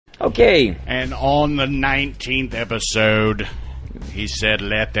Okay. And on the 19th episode, he said,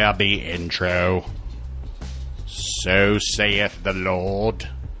 "Let there be intro. So saith the Lord."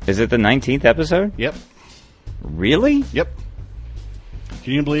 Is it the 19th episode? Yep. Really? Yep.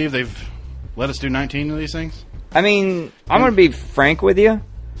 Can you believe they've let us do 19 of these things? I mean, I'm going to be frank with you.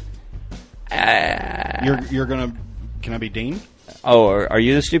 You're gonna. Can I be Dean? Oh, are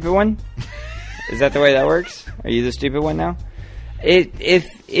you the stupid one? Is that the way that works? Are you the stupid one now? If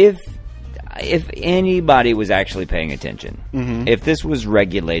anybody was actually paying attention, if this was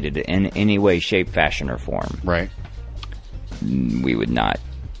regulated in any way, shape, fashion, or form, Right. we would not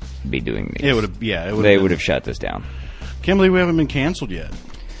be doing these. It would have. Yeah. They would have shut this down. Can't believe we haven't been canceled yet.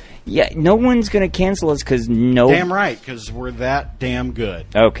 Yeah, no one's going to cancel us because no. Damn right, because we're that damn good.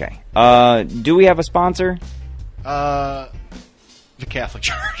 Okay. Do we have a sponsor? The Catholic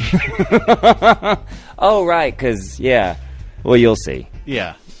Church. Oh, right, because, yeah. Well, you'll see.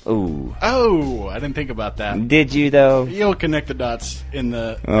 Yeah. Ooh. Oh, I didn't think about that. Did you, though? You'll connect the dots in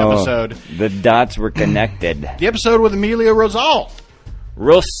the episode. The dots were connected. The episode with Emilio Rosal.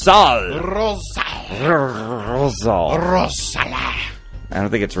 Rosal. Rosal. Rosala. I don't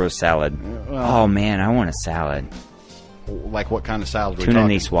think it's roast salad. Oh, man, I want a salad. Like what kind of salad are we Tuna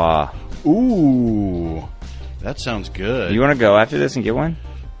talking? niçoise. Ooh. That sounds good. You want to go after this and get one?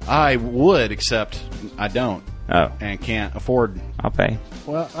 I would, except I don't. Oh. And can't afford. I'll pay.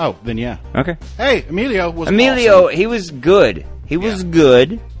 Well, oh, then yeah. Okay. Hey, Emilio was Emilio, awesome. he was good. He was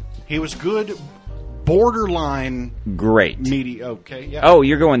good. He was good, borderline Great. mediocre. Yeah. Oh,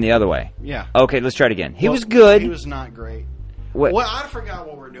 you're going the other way. Yeah. Okay, let's try it again. He Well, was good. He was not great. What? Well, I forgot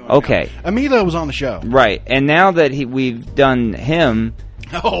what we're doing. Okay. now. Emilio was on the show. Right. And now that we've done him...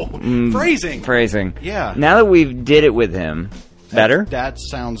 Oh, phrasing. Yeah. Now that we've did it with him, better? That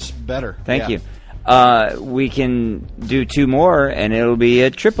sounds better. Thank Yeah. you. We can do two more, and it'll be a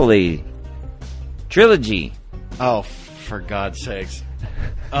trilogy. Oh, for God's sakes.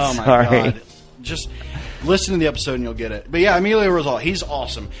 Oh, my Sorry. God. Just listen to the episode and you'll get it. But yeah, Emilio Rosal, he's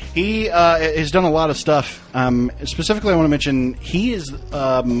awesome. He has done a lot of stuff. Specifically, I want to mention he's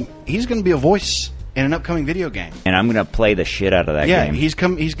going to be a voice in an upcoming video game. And I'm going to play the shit out of that Yeah, game. he's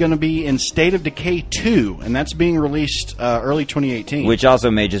going to be in State of Decay 2, and that's being released early 2018. Which also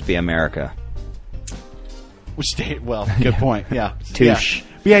may just be America. Well, good point. Yeah. Touche. Yeah.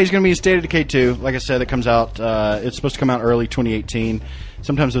 But yeah, he's going to be in State of Decay 2. Like I said, that comes out. It's supposed to come out early 2018.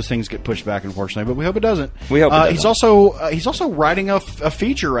 Sometimes those things get pushed back, unfortunately, but we hope it doesn't. We hope it doesn't. He's also writing a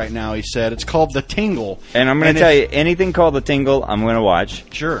feature right now. He said it's called The Tingle. And I'm going to tell you, anything called The Tingle, I'm going to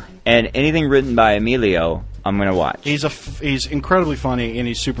watch. Sure. And anything written by Emilio, I'm going to watch. He's incredibly funny and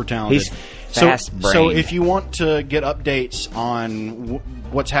he's super talented. He's fast-brained. So if you want to get updates on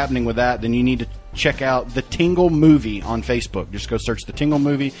what's happening with that, then you need to check out The Tingle Movie on Facebook. Just go search The Tingle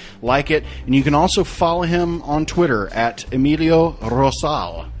Movie, like it, and you can also follow him on Twitter at Emilio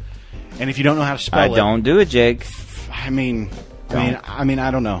Rosal. And if you don't know how to spell it, don't do it, Jake. I mean,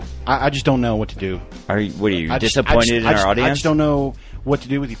 I don't know. I just don't know what to do. What are you disappointed in our audience? I just don't know what to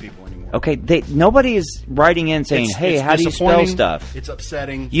do with you people anymore. Okay, nobody is writing in saying, "Hey, how do you spell stuff?" It's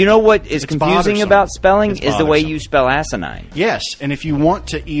upsetting. You know what is confusing bothersome. about spelling It's is the way bothersome. you spell asinine. Yes, and if you want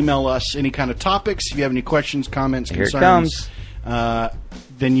to email us any kind of topics, if you have any questions, comments, Here it concerns,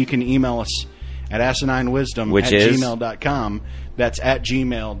 then you can email us at asinewisdom Which at is? gmail.com. That's at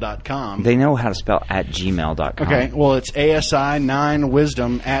gmail.com. They know how to spell at gmail.com. Okay, well, it's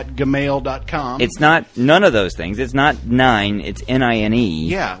asi9wisdom at gmail.com. It's not none of those things. It's not 9, it's N-I-N-E.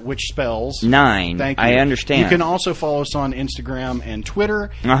 Yeah, which spells 9. Thank you. I understand. You can also follow us on Instagram and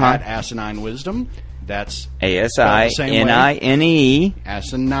Twitter at Asinine Wisdom. That's A-S-I-N-I-N-E.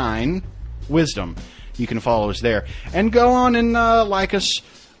 Asinine Wisdom. You can follow us there. And go on and like us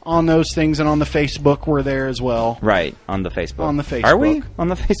on those things, and on the Facebook, we're there as well. Right, on the Facebook. On the Facebook. Are we on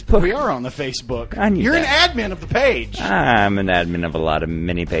the Facebook? We are on the Facebook. I knew You're that. an admin of the page. I'm an admin of a lot of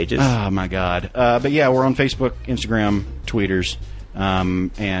mini pages. Oh, my God. But yeah, we're on Facebook, Instagram, Tweeters,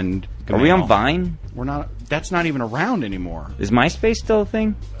 and Are we on Gmail. Vine? We're not. That's not even around anymore. Is MySpace still a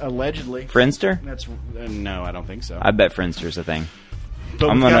thing? Allegedly. Friendster? That's no, I don't think so. I bet Friendster's a thing.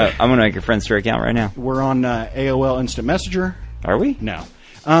 But I'm we've gonna got- make a Friendster account right now. We're on AOL Instant Messenger. Are we? No.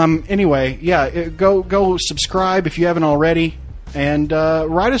 Anyway, yeah, go subscribe if you haven't already, and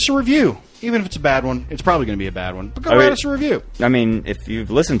write us a review. Even if it's a bad one, it's probably going to be a bad one. But go write us a review. I mean, if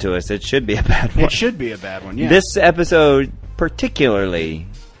you've listened to us, it should be a bad one. It should be a bad one. Yeah. This episode particularly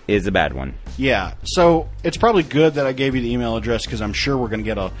is a bad one. Yeah. So it's probably good that I gave you the email address because I'm sure we're going to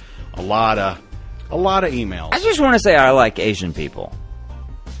get a lot of emails. I just want to say I like Asian people.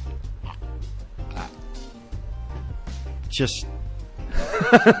 Just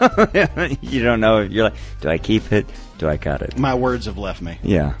You don't know if you're like, do I keep it? Do I cut it? My words have left me.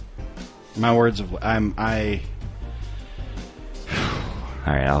 Yeah. My words have. All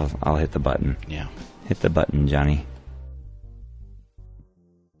right, I'll hit the button. Yeah. Hit the button, Johnny.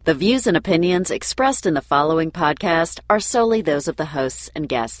 The views and opinions expressed in the following podcast are solely those of the hosts and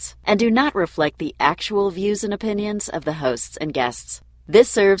guests and do not reflect the actual views and opinions of the hosts and guests. This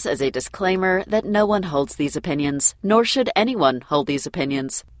serves as a disclaimer that no one holds these opinions, nor should anyone hold these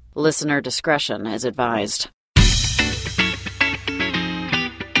opinions. Listener discretion is advised.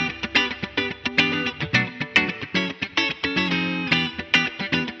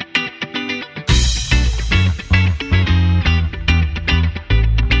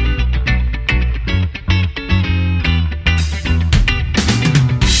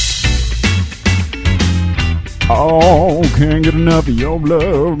 Oh, can't get enough of your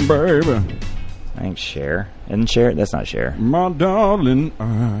love, baby. I think Cher. Isn't Cher? That's not Cher. My darling.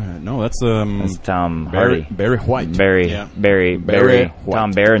 No, that's That's Tom Hardy. Barry White. Barry White.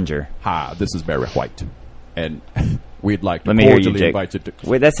 Tom Berenger. Hi, this is Barry White. And we'd like to Let me hear you, cordially Jake. invite you to...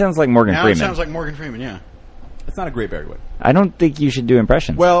 Wait, that sounds like Morgan Now Freeman. it sounds like Morgan Freeman. Yeah. It's not a great Barry White. I don't think you should do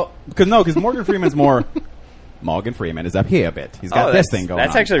impressions. Well, because Morgan Freeman's more... Morgan Freeman is up here a bit. He's got this thing going on.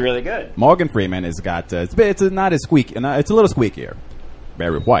 That's actually really good. Morgan Freeman has got... it's not as squeaky. It's a little squeakier.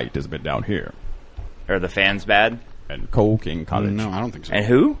 Barry White is a bit down here. Are the fans bad? And Cole King College. No, I don't think so. And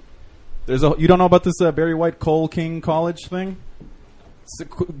who? You don't know about this Barry White Cole King College thing?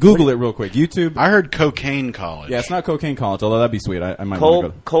 Google it real quick. YouTube. I heard Cocaine College. Yeah, it's not Cocaine College, although that'd be sweet. I might want to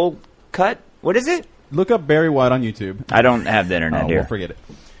go. Cold cut? What is it? Look up Barry White on YouTube. I don't have the internet here. Well, forget it.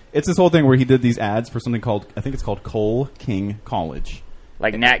 It's this whole thing where he did these ads for something called, I think it's called Cole King College.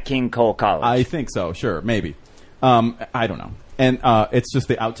 Like Nat King Cole College. I think so, sure, maybe. I don't know. And it's just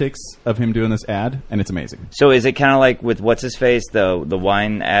the outtakes of him doing this ad, and it's amazing. So is it kind of like with what's his face, the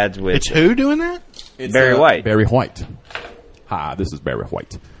wine ads with It's who doing that? It's Barry White? Barry White. Hi, this is Barry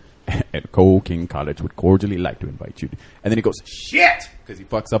White. And Cole King College would cordially like to invite you. And then he goes, shit! Because he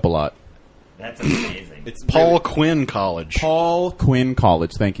fucks up a lot. That's amazing. It's Paul Quinn College. Paul Quinn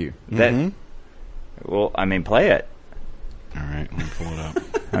College, thank you. That, well, I mean, play it. All right, let me pull it up.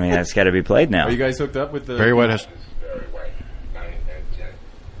 I mean, that's got to be played now. Are you guys hooked up with the... Barry White has. Barry White, 9 and 10.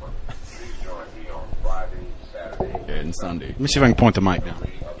 Please join me on Friday, Saturday, and Sunday. Let me see if I can point the mic down.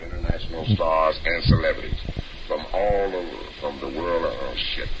 of international stars and celebrities from all over, from the world. Oh,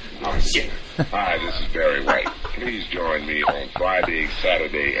 shit. Hi, this is Barry White. Please join me on Friday,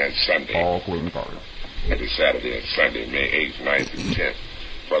 Saturday, and Sunday. Paul Quinn College. Every Saturday and Sunday, May 8th, 9th, and 10th.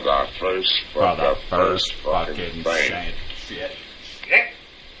 For the first fucking thing. Shit.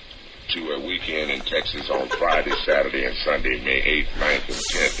 To a weekend in Texas on Friday, Saturday, and Sunday, May 8th, 9th, and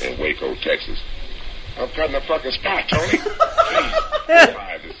 10th in Waco, Texas. I'm cutting a fucking spot, Tony.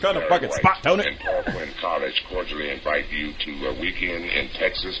 Hi, this is Cutting a Barry fucking White, spot, Tony. And Paul Quinn College cordially invite you to a weekend in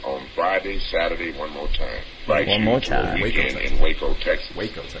Texas on Friday, Saturday, one more time. Invite One you more to time. a Waco, weekend Texas. in Waco, Texas.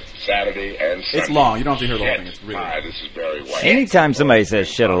 Waco, Texas. Saturday and Sunday. It's long. You don't have to hear the whole thing. Shit. It's really Hi, this is Barry White. Anytime somebody says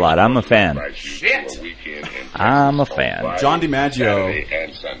shit a lot, I'm a fan. Invite you to a weekend in Texas I'm a on fan. Friday, John DiMaggio, Saturday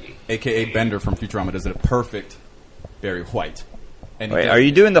and Sunday. a.k.a. Bender from Futurama, does it a perfect Barry White. And he Wait, does are you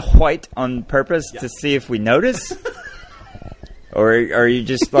it- doing the white on purpose to see if we notice? Or are you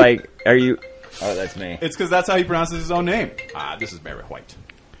just like, are you... Oh, that's me. It's because that's how he pronounces his own name. This is Barry White.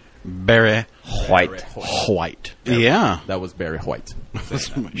 Barry White. Barry White. White. Yeah. That was Barry White. That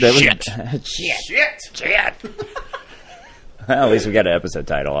was- Shit. Well, at least we got an episode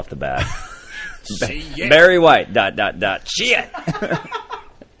title off the bat. Barry White, ... Shit.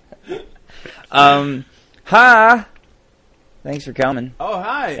 Hi. Thanks for coming. Oh,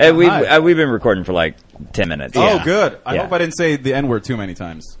 hi. Hey, Hi. we've been recording for like 10 minutes. Oh, Yeah. good. I Yeah. hope I didn't say the N-word too many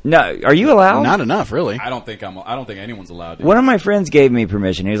times. No, are you allowed? Not enough, really. I don't think anyone's allowed to. One of my friends gave me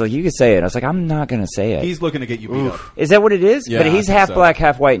permission. He was like, "You can say it." I was like, "I'm not going to say it." He's looking to get you beat up. Is that what it is? Yeah, but I he's think half so. black,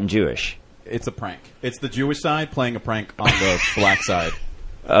 half white, and Jewish. It's a prank. It's the Jewish side playing a prank on the black side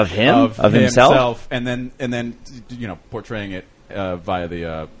Of him? Of himself? and then portraying it via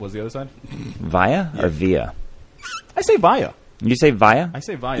the what's the other side? Via or via? I say via. You say via? I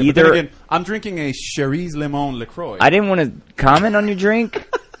say via. Either. But then again, I'm drinking a Cherise Limon LaCroix. I didn't want to comment on your drink,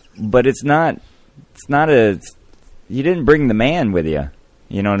 but it's not a. You didn't bring the man with you.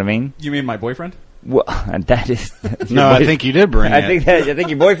 You know what I mean? You mean my boyfriend? Well, that is. No, I think you did bring it. I think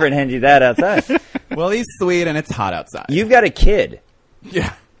your boyfriend handed you that outside. Well, he's sweet and it's hot outside. You've got a kid.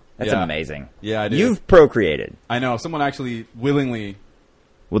 Yeah. That's Yeah. amazing. Yeah, I do. You've procreated. I know. Someone actually willingly,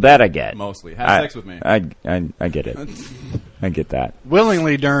 Well, that I get. mostly, had sex with me. I get it. I get that.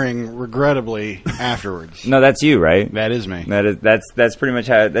 Willingly during, regrettably afterwards. No, that's you, right? That is me. That's pretty much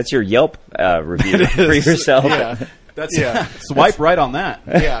how. That's your Yelp review for yourself. Yeah. That's Yeah. swipe right on that.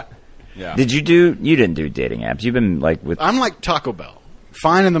 Yeah. Yeah. You didn't do dating apps. You've been like with. I'm like Taco Bell.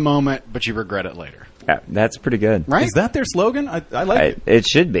 Fine in the moment, but you regret it later. Yeah, that's pretty good. Right? Is that their slogan? I like it. It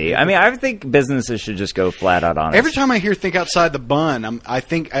should be. I mean, I think businesses should just go flat out honest. Every time I hear "think outside the bun," I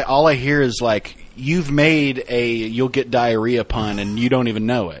think all I hear is like, "You've made a you'll get diarrhea pun, and you don't even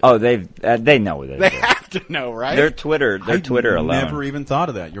know it." Oh, they know what They have to know, right? Their Twitter alone. Never even thought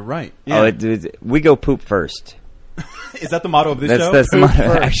of that. You're right. Oh, we go poop first. Is that the motto of this show? That's the Poop motto,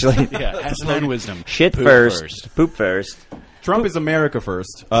 first. actually. Yeah, asinine wisdom. Shit Poop first, poop first. Trump is America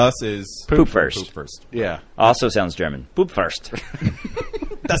first. Us is Poop first. Poop first. Yeah. Also sounds German. Poop first.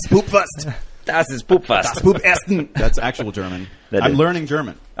 That's poop first. Das ist poop first. Poop essen. That's actual German. That I'm is. learning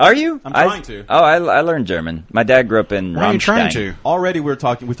German. Are you? I'm trying to. Oh, I learned German. My dad grew up in What are you trying Rammstein. to? Already we've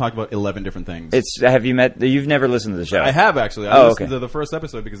talked about 11 different things. Have you met? You've never listened to the show. I have actually. I Oh, listened okay. to the first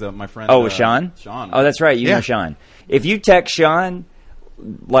episode because of my friend. Oh, with Sean? Sean. Oh, that's right. You Yeah. know Sean. If you text Sean,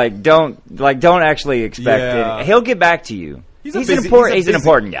 don't actually expect Yeah. it. He'll get back to you. He's an busy important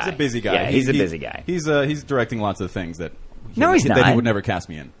guy. He's a busy guy. Yeah, he's a busy guy. He's directing lots of things that. No, he's that he not. would never cast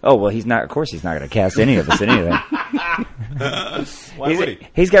me in. Oh well, he's not. Of course, he's not going to cast any of us in anything. Why would he?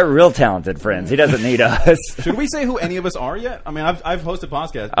 He's got real talented friends. He doesn't need us. Should we say who any of us are yet? I mean, I've hosted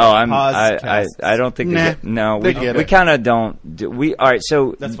podcasts. Oh, podcasts. I don't think. Nah, we they get we it. kind of don't. All right,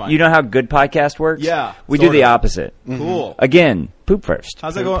 so That's fine. you know how good podcast works? Yeah, we sort do the of. opposite. Cool. Again, poop first.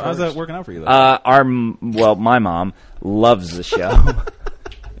 How's that going? How's that working out for you? Though? My mom loves the show.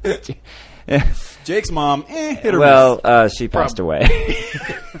 Jake's mom, hit or Well, she passed away.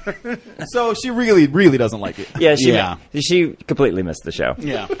 miss. So she really, really doesn't like it. Yeah, Yeah. she completely missed the show.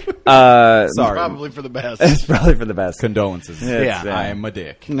 Yeah. Sorry. Probably for the best. It's probably for the best. Condolences. It's, Yeah. I am a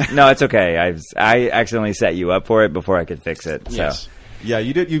dick. No, it's okay. I accidentally set you up for it before I could fix it. So. Yes. Yeah,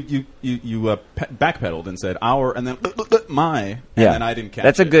 you did. You backpedaled and said our, and then my, and Yeah, then I didn't catch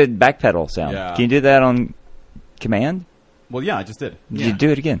that's it. a good backpedal sound. Yeah. Can you do that on command? Well, yeah, I just did. You do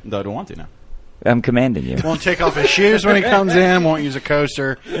it again. No, I don't want to now. I'm commanding you. Won't take off his shoes when he comes in. Won't use a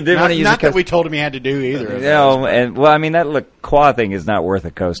coaster. Didn't wanna use a Not that coaster. we told him he had to do either. Of those. No, and well, I mean that claw thing is not worth a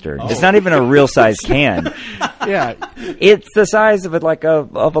coaster. It's not even a real size can. Yeah. It's the size of a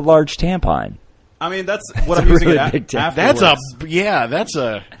large tampon. I mean, that's what It's I'm a using really it big tip.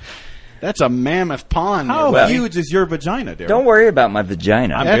 That's a mammoth pond. How there, buddy. huge is your vagina, Daryl? Don't worry about my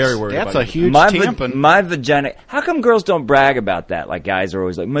vagina. I'm That's, very worried That's about a you. huge my tampon. my vagina. How come girls don't brag about that? Like guys are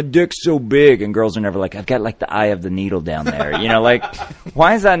always like, my dick's so big, and girls are never like, I've got like the eye of the needle down there. You know, like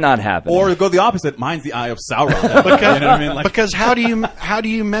why is that not happening? Or go the opposite. Mine's the eye of Sauron. You know what I mean? Like, Because how do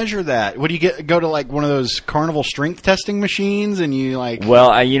you measure that? What do you go to like one of those carnival strength testing machines and you like?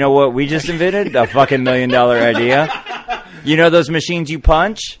 well, you know what we just invented? A fucking $1 million idea. You know those machines you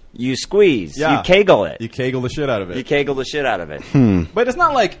punch, you squeeze, Yeah. you kegel it. you kegel the shit out of it. You kegel the shit out of it. But it's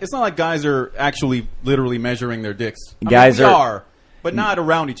not like guys are actually literally measuring their dicks. I mean, Guys we are- but not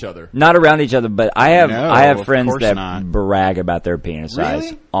around each other. Not around each other, but I have No, have of friends course that not. brag about their penis size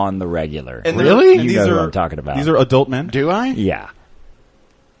Really? on the regular. And Really? and You know who I'm talking about. These are adult men. Do I? Yeah.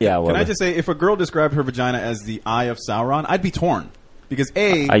 Yeah. Well, Can I just say, if a girl described her vagina as the eye of Sauron, I'd be torn. Because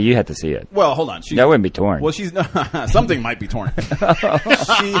you had to see it. well, hold on. She's, That wouldn't be torn. Well, she's something might be torn.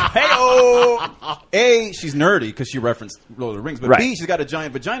 She's nerdy because she referenced Lord of the Rings, but Right. B, she's got a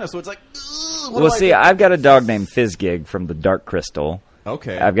giant vagina, so it's like. What Well, do I see, do? I've got a dog named Fizzgig from the Dark Crystal.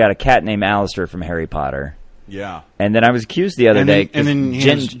 Okay. I've got a cat named Alistair from Harry Potter. Yeah. And then I was accused the other And day. then, and then he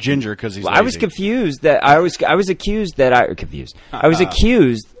Gin- has Ginger because he's. Well, I was lazy. confused that I was accused that I was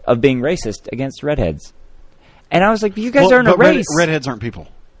accused of being racist against redheads, and I was like, "You guys Well, aren't a but race." redheads aren't people.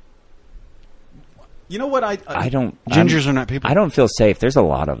 You know what? I don't. Gingers are not people. I don't feel safe. There's a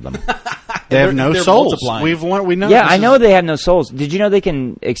lot of them. They have no they're souls. multiplying. We know. Yeah, this I is- know they have no souls. Did you know they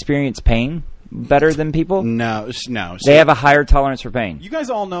can experience pain better than people? No. They have a higher tolerance for pain. You guys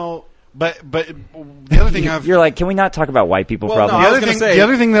all know. But the other thing I've You're like, can we not talk about white people Well, problems? no, the I was other gonna thing, say- the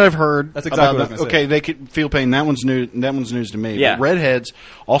other thing that I've heard That's exactly about what I was gonna okay, say. they could feel pain. That one's new. That one's news to me. Yeah. But redheads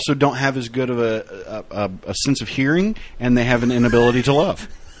also don't have as good of a sense of hearing, and they have an inability to love.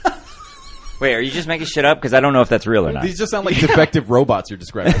 Wait, are you just making shit up? Because I don't know if that's real or not. These just sound like defective robots you're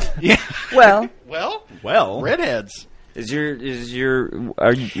describing. Yeah. Well, Well, Redheads. are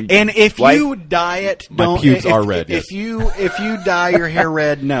you? And if white? you dye it, My don't. pubes if, are red, If you dye your hair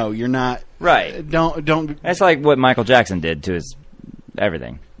red, no, you're not. Right. Don't. That's like what Michael Jackson did to his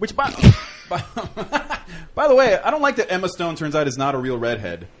everything. which by the way, I don't like that Emma Stone turns out is not a real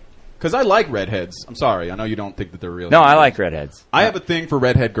redhead. Because I like redheads. I'm sorry. I know you don't think that they're real. No, I like redheads. I have a thing for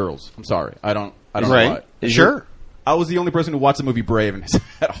redhead girls. I'm sorry. I don't know Right? why. Sure. I was the only person who watched the movie Brave and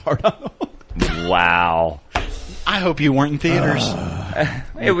had a hard on them. Wow. I hope you weren't in theaters.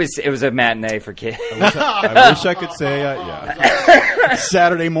 It was a matinee for kids. I wish I could say, yeah.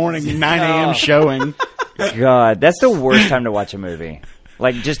 Saturday morning, 9 a.m. showing. God, that's the worst time to watch a movie.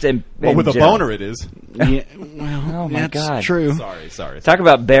 Like, just in Well, with a general. boner, it is. Yeah, well, Oh, my that's God. true. Sorry. Talk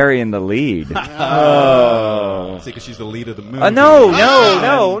about burying the lead. See, because she's the lead of the movie.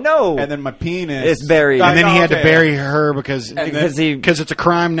 No. And then my penis. It's buried. And then he had to Okay. bury her because then- it's a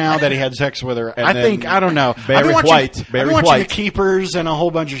crime now that he had sex with her. And I then think I don't know. Barry I've been watching, White. I've Barry been watching White. The Keepers and a whole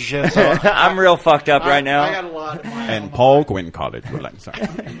bunch of shit. So I'm real fucked up right I now. got a lot. And Paul Quinn College. Sorry.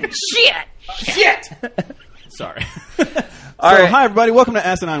 Shit. Sorry. All right. Hi, everybody. Welcome to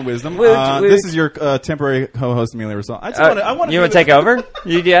Asinine Wisdom. This is your temporary co-host, Amelia Russell. I want You want to take over?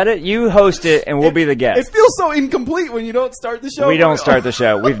 You got it? You host it, and we'll be the It guest. feels so incomplete when you don't start the show. We don't start the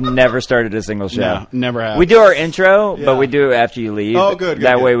show. We've never started a single show. No, never have. We do our intro, Yeah. but we do it after you leave. Oh, good,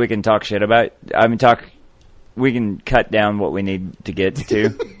 That good. way we can talk shit about. We can cut down what we need to get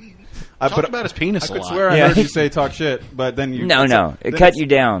to. I Talk about his penis I a could lot. swear I Yeah. heard you say talk shit, but then you... No. then Cut it's- you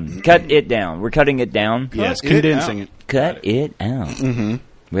down. Cut it down. We're cutting it down. Yes, Cut it condensing out. it. Cut it out. Mm-hmm.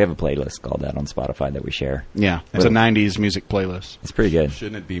 We have a playlist called that on Spotify that we share. Yeah, it's a '90s music playlist. It's pretty good.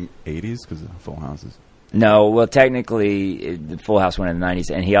 Shouldn't it be 80s because of Full Houses? No, well, technically, the Full House went in the 90s,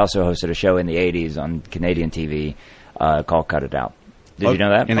 and he also hosted a show in the 80s on Canadian TV called Cut It Out. Did you know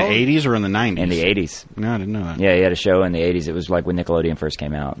that? In the '80s or in the '90s? In the 80s. No, I didn't know that. Yeah, he had a show in the 80s. It was like when Nickelodeon first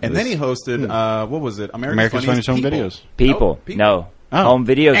came out. And then he hosted, what was it? America's Funniest Home People. Videos. People. No. Oh. Home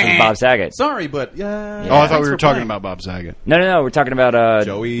Videos with Bob Saget. Sorry, but Oh, I Yeah. thought thanks we were for talking playing. about Bob Saget. No. We're talking about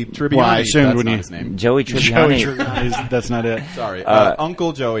Joey Tribbiani. Well, I assumed That's when not you- his name. Joey Joey Tribbiani. Tribbiani, that's not it. Sorry,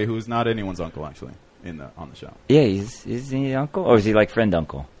 Uncle Joey, who's not anyone's uncle actually on the show. Yeah, is he uncle? Or is he like friend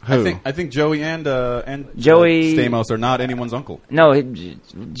uncle? Who? I think Joey and Joey- Stamos are not anyone's uncle. No,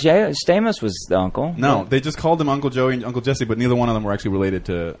 Stamos was the uncle. No, they just called him Uncle Joey and Uncle Jesse, but neither one of them were actually related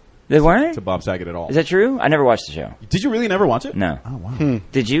to They weren't? Bob Saget at all. Is that true? I never watched the show. Did you really never watch it? No. Oh wow.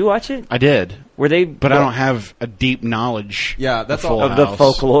 Did you watch it? I did, Were they? but I don't have a deep knowledge. Yeah, that's of all. Full Of the House.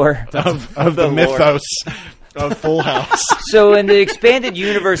 folklore. of the mythos of Full House. So in the expanded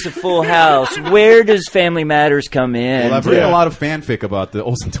universe of Full House, where does Family Matters come in? Well, I've written a lot of fanfic about the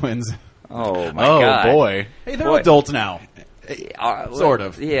Olsen twins. Oh my Oh god! boy, Hey, they're Boy. adults now. Sort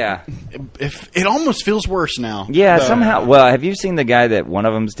of. Yeah. if it almost feels worse now. Yeah. The- Somehow. Well, have you seen the guy that one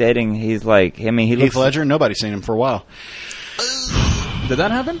of them's dating? He's like. I mean, he Heath looks. Ledger. Nobody's seen him for a while. Did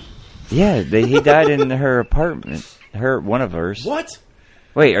that happen? Yeah. He died in her apartment. One of hers. What?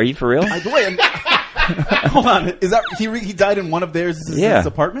 Wait, are you for real? Hold on. Is that he died in one of theirs? Yeah. His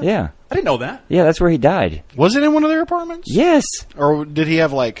apartment? Yeah. I didn't know that. Yeah, that's where he died. Was it in one of their apartments? Yes. Or did he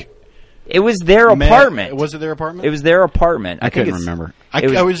have like It was their apartment. Was it their apartment? It was their apartment. I couldn't think it's- remember.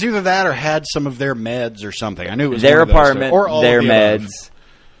 it I was either that or had some of their meds or something. I knew it was their one of those two. apartment, or all their of the above. meds.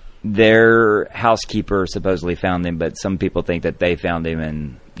 Their housekeeper supposedly found him, but some people think that they found him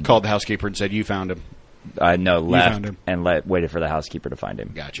and Called the housekeeper and said, "You found him." left found him. and waited for the housekeeper to find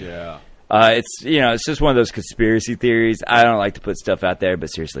him. Gotcha. Yeah. It's just one of those conspiracy theories. I don't like to put stuff out there, but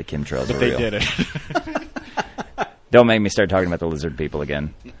seriously, chemtrails But are they real. did it. Don't make me start talking about the lizard people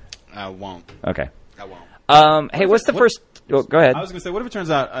again. I won't. Okay. I won't. Hey, what's the first? Oh, go ahead. I was going to say, what if it turns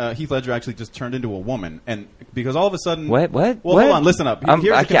out Heath Ledger actually just turned into a woman, and because all of a sudden, What? Well, What? hold on, listen up. I'm-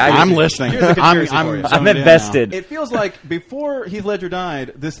 Here's I a can't- conspiracy. I'm listening. Here's a conspiracy for you. zoned I'm in now. invested. It feels like before Heath Ledger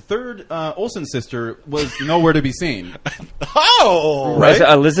died, this third Olsen sister was nowhere to be seen. Oh, Right?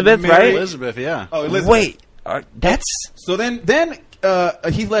 Elizabeth, Mary right? Elizabeth. Yeah. Oh, Elizabeth. Wait, that's So then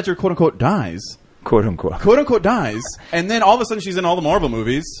Heath Ledger, quote unquote, dies, quote unquote. quote unquote, dies, and then all of a sudden she's in all the Marvel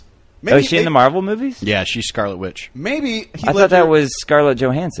movies. Oh, is she in the Marvel movies? Yeah, she's Scarlet Witch. Maybe Heath I thought that was Scarlett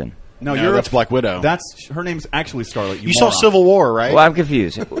Johansson. No, No, that's Black Widow. That's her name's actually Scarlet. You saw moron. Civil War, right? Well, I'm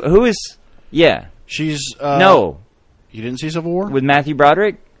confused. Who is? Yeah, She's no, You didn't see Civil War? with Matthew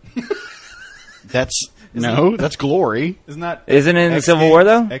Broderick. That's that's Glory. Isn't that? Isn't it in X Civil Games? War,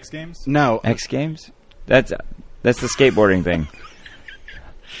 though? X Games. No, X Games. That's the skateboarding thing.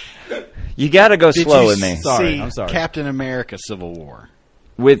 You got to go Did slow you with me. Sorry, see I'm sorry. Captain America: Civil War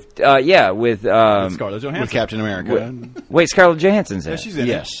With Scarlett Johansson. with Captain America. wait, Scarlett Johansson's in Yeah, it. she's in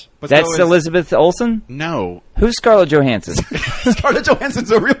Yes. it. But That's so is- Elizabeth Olsen. No, Who's Scarlett Johansson? Scarlett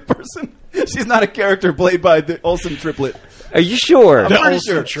Johansson's a real person. She's not a character played by the Olsen triplet. Are you sure? The I'm pretty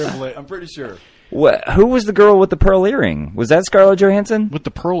Olsen sure. triplet. I'm pretty sure. Who was the girl with the pearl earring? Was that Scarlett Johansson? With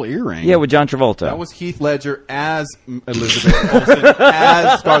the pearl earring? Yeah, with John Travolta. That was Heath Ledger as Elizabeth Olsen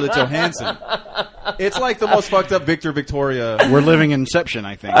as Scarlett Johansson. It's like the most fucked up Victor Victoria. We're living Inception,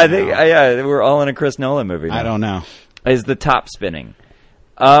 I think. I think, yeah, we're all in a Chris Nolan movie now. I don't know. Is the top spinning?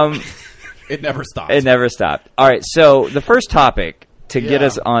 It never stopped. It never stopped. All right, so the first topic to get Yeah.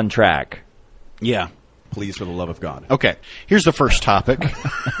 us on track. Yeah. Please, for the love of God. Okay. Here's the first topic.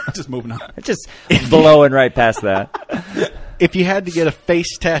 Just moving on. Just blowing right past that. If you had to get a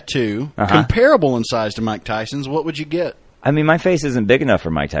face tattoo comparable in size to Mike Tyson's, what would you get? I mean, my face isn't big enough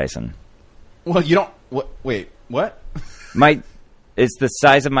for Mike Tyson. Well, you don't. Wait, what? It's the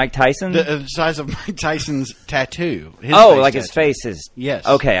size of Mike Tyson? The size of Mike Tyson's tattoo. His his tattoo. face is... Yes.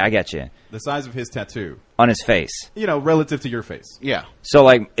 Okay, I get you. The size of his tattoo. On his face. You know, relative to your face. Yeah. So,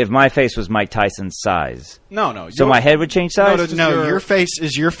 like, if my face was Mike Tyson's size... No. So my head would change size? No, just No, your face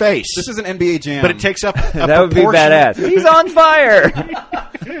is your face. This is an NBA Jam. but it takes up a that would be proportionate- badass. He's on fire!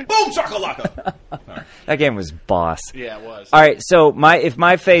 Boom shakalaka. That game was boss. Yeah, it was. All right, so if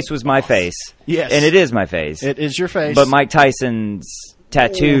my face was my face... Yes. And it is my face. It is your face. But Mike Tyson's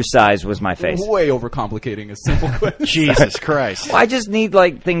tattoo size was my face. Way overcomplicating a simple question. Jesus Christ. Well, I just need,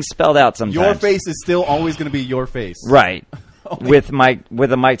 like, things spelled out sometimes. Your face is still always going to be your face. Right. With a Mike But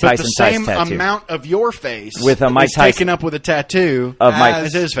the Tyson size same tattoo. amount of your face With a Mike is Tyson- taken up with a tattoo Of Mike-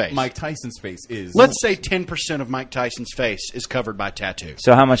 as his face. Mike Tyson's face is. Let's say 10% of Mike Tyson's face is covered by tattoo.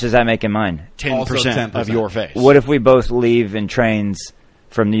 So how much does that make in mine? 10% Also 10%. of your face. What if we both leave in trains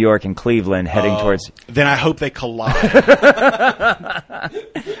from New York and Cleveland heading towards... Then I hope they collide.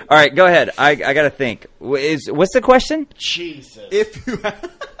 All right, go ahead. I got to think. What's the question? Jesus. if you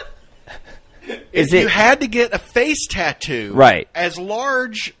If you had to get a face tattoo Right. as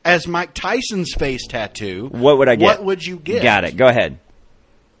large as Mike Tyson's face tattoo, What would I get? What would you get? Got it. Go ahead.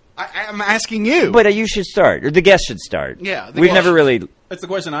 I'm asking you. But you should start, or the guest should start. Yeah, the We've guest- never really... That's the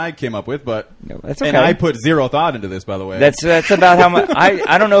question I came up with, but That's okay. and I put zero thought into this, by the way. That's about how much...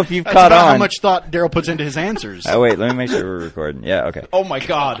 I don't know if you've That's caught about on. how much thought Daryl puts into his answers. Oh, wait, let me make sure we're recording. Yeah, okay. oh my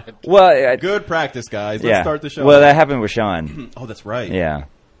god! Well, Good practice, guys. Let's yeah. start the show. Well, that happened with Sean. oh, that's right. Yeah.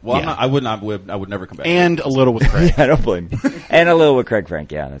 Well, Yeah. I would never come back. And a little with Craig. I don't blame you. And a little with Craig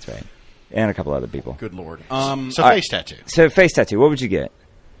Frank. Yeah, that's right. And a couple other people. Good lord. So face tattoo. So face tattoo, what would you get?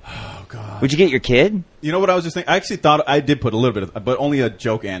 Oh god. Would you get your kid? You know what I was just thinking? I actually thought I did put a little bit of, but only a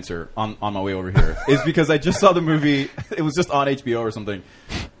joke answer on my way over here. Is because I just saw the movie. It was just on HBO or something.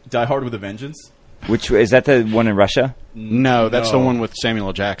 Die Hard with a Vengeance, Which is that the one in Russia? No, that's No. the one with Samuel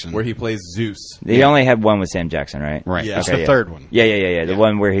L. Jackson. where he plays Zeus. They only had one with Sam Jackson, right? Right. Yeah. That's Okay, the yeah. third one. Yeah. The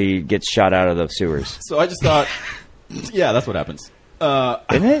one where he gets shot out of the sewers. So I just thought, yeah, that's what happens.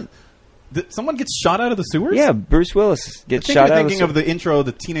 Isn't it? Someone gets shot out of the sewers. Yeah, Bruce Willis I gets think shot you're out thinking of of the intro of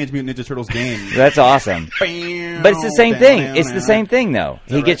the Teenage Mutant Ninja Turtles game. That's awesome. But it's the same thing. It's the same thing, though.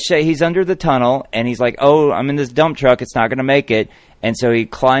 He gets he's under the tunnel, and he's like, "Oh, I'm in this dump truck. It's not going to make it." And so he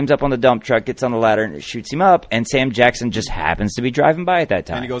climbs up on the dump truck, gets on the ladder, and it shoots him up. And Sam Jackson just happens to be driving by at that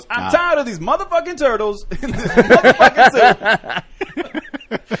time. And he goes, "I'm tired of these motherfucking turtles in this motherfucking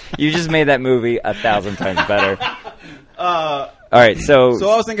suit." "You just made that movie 1,000 times better." All right, so So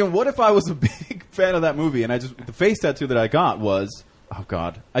I was thinking, what if I was a big fan of that movie, and the face tattoo that I got was, oh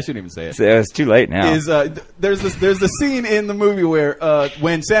god, I shouldn't even say it. it's too late now. Is there's the scene in the movie where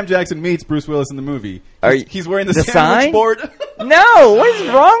when Sam Jackson meets Bruce Willis in the movie, he's wearing the sandwich sign? board. No, what is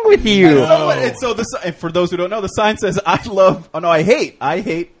wrong with you? And so and for those who don't know, the sign says, I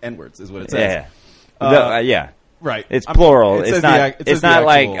hate N-words is what it says. Yeah, yeah. Right. It's plural. it says It's not. it says It's not the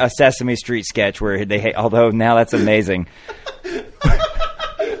like actual- a Sesame Street sketch where they hate. Although now that's amazing.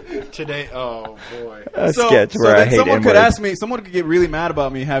 Today, oh boy. A sketch where I then hate someone could N-words. ask me, someone could get really mad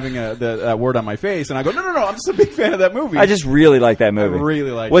about me having that word on my face, and I go, no, I'm just a big fan of that movie. I just really like that movie.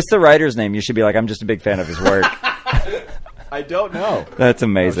 really like What's the writer's name? You should be like, I'm just a big fan of his work. I don't know. That's Oh,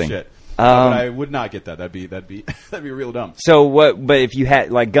 amazing. shit. But I would not get that. That'd be real dumb. So what? But if you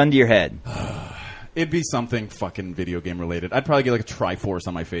had like gun to your head, It'd be something fucking video game related. I'd probably get like a Triforce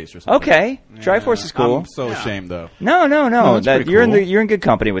on my face or something. okay, Triforce is cool. I'm so ashamed though. No, that's that pretty you're cool. you're in good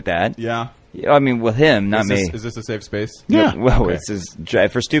company with that. Yeah. I mean, with him, not me. Is this a safe space? Yeah. Well, Okay. it's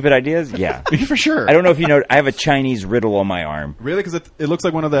just, for stupid ideas. Yeah. For sure. I don't know if you know. I have a Chinese riddle on my arm. Really? Because it looks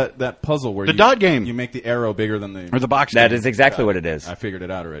like one of that puzzle where The dot game. You make the arrow bigger than the. Or the box. That game. is exactly what it is. I figured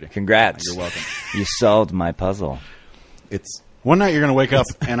it out already. Congrats. You're welcome. You solved my puzzle. It's One night you're going to wake up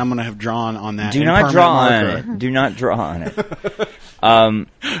and I'm going to have drawn on that. Do in not permanent draw on marker. it. Do not draw on it.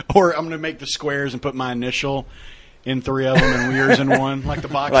 Or I'm going to make the squares and put my initial in 3 of them and yours in 1, like the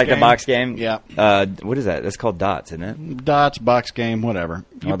box Like game. the box game? Yeah. What is that? That's called dots, isn't it? Dots, box game, whatever.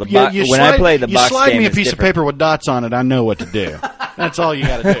 Well, when I play the box you slide game, me a it's piece different. of paper with dots on it, I know what to do. That's all you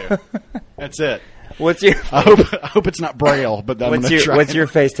got to do. That's it. What's your I hope it's not Braille, but I'm going to try. what's your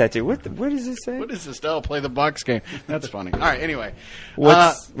face tattoo? What does it say? What is this? I'll play the box game. That's funny. All right, anyway.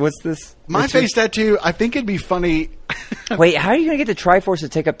 What's this? My face tattoo, I think it'd be funny. Wait, how are you going to get the Triforce to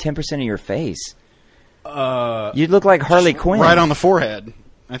take up 10% of your face? You'd look like Harley Quinn. Right on the forehead.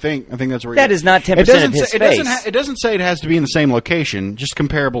 I think that's where That is not 10% of his face. It doesn't say it has to be in the same location, just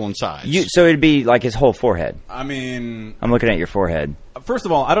comparable in size. So it'd be like his whole forehead. I mean, I'm looking at your forehead. first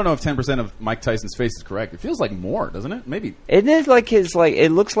of all, I don't know if 10% of Mike Tyson's face is correct. It feels like more, doesn't it? Maybe. Isn't it like his, like, it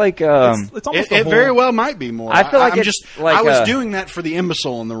looks like, It's almost It very well might be more. I feel like I'm it's just, like I was a- doing that for the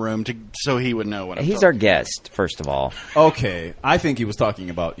imbecile in the room so he would know what I'm he's talking our guest, first of all. Okay, I think he was talking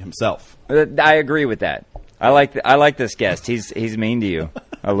about himself. I agree with that. I like this guest. He's mean to you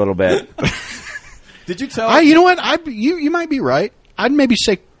a little bit. Did you tell? You know what? You might be right. I'd maybe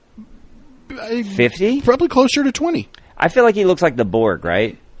say 50? probably closer to 20. I feel like he looks like the Borg,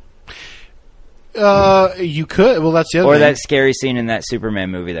 right? You could. Well, that's the other Or thing. that scary scene in that Superman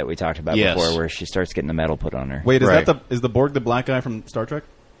movie that we talked about Yes. before, where she starts getting the metal put on her. Wait, is Right. is the Borg the black guy from Star Trek?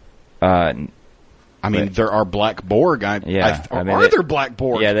 I mean, there are black Borg. Yeah, I mean, are there black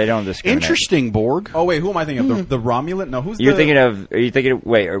Borg? Yeah, they don't discriminate. Interesting Borg. Oh wait, who am I thinking of? The Romulan? No, who's You're the, thinking of? Are you thinking of?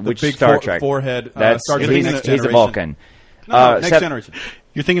 Wait, or the which big Star Trek? forehead? That's Star Trek he's, Next he's a Generation. Vulcan. No, Next Sep- Generation.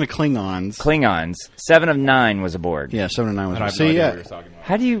 You're thinking of Klingons. Klingons. 7 of 9 was a Borg. Yeah, 7 and 9 was. I have no See, idea yeah. what you're talking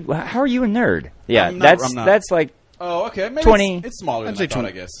about. How are you a nerd? Yeah, I'm not- I'm not. that's like Oh, okay. Maybe 20. It's smaller than I'd say I thought, 20.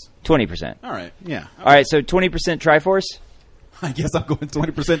 I guess. 20%. All right. Yeah. All right, so 20% Triforce. I guess I'm going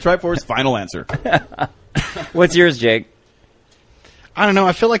 20% Triforce. Final answer. What's yours, Jake? I don't know.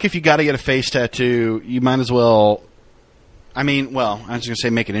 I feel like if you got to get a face tattoo, you might as well. I mean, well, I was going to say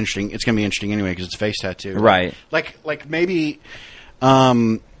make it interesting. It's going to be interesting anyway because it's a face tattoo, Right. Like maybe,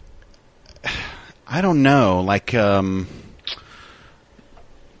 I don't know. Like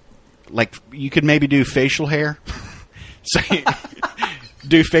you could maybe do facial hair. So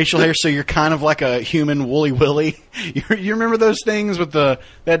do facial hair so you're kind of like a human Wooly Willy. You remember those things with they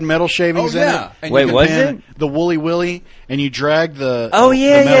had metal shavings Oh, in yeah. it? And Wait, you could was Pin it? the Wooly Willy, and you drag the Oh,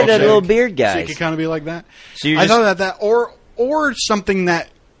 yeah, the metal yeah, that shake. little beard So you guys. could kind of be like that. So you're I just- thought about that, or something that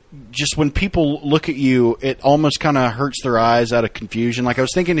just when people look at you, it almost kind of hurts their eyes out of confusion. Like I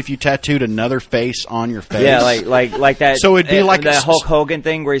was thinking, if you tattooed another face on your face, Yeah, like that. So it'd be like that Hulk Hogan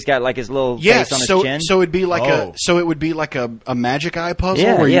thing where he's got like his little yeah, face on his so chin. so it'd be like Oh. it would be like a magic eye puzzle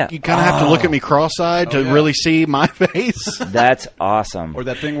Yeah, where yeah. you kind of have to look at me cross-eyed to yeah. really see my face. That's awesome. Or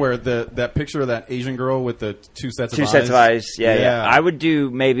that thing where that picture of that Asian girl with the two sets Two of eyes. sets of eyes. Yeah. I would do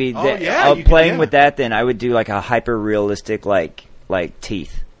maybe Oh, yeah, you could- playing yeah. with that. Then I would do like a hyper realistic like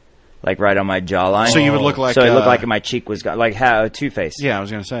teeth, like right on my jawline. So you would look like so it looked like my cheek was like Two Face. Yeah, I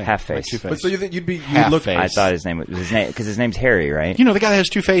was going to say Half face. Like Two-Face. But so you think you'd Half look face. I thought his name was because his name's Harry, right? You know the guy that has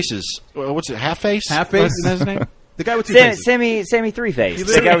two faces. What's it? Half face. Half face? Isn't that his name? the guy with two faces. Sammy Three Face.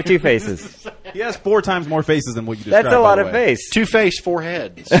 The guy with two faces. He has 4 times more faces than what you described. That's a by lot the of way. face. Two face, 4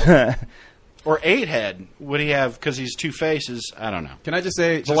 heads, or 8 head. Would he have? Because he's two faces. I don't know. Can I just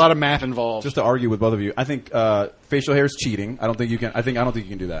say, There's a lot of math involved. just to argue with both of you, I think facial hair is cheating. I don't think you can. I don't think you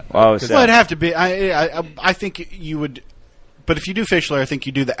can do that. Oh, 'Cause- so- well, it'd have to be. I think you would. But if you do facial hair, I think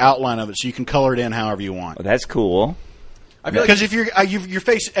you do the outline of it so you can color it in however you want. Well, that's cool. I feel like Because if your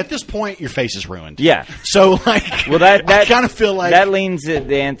face at this point, your face is ruined. Yeah. So like, Well, that I kind of feel like that leans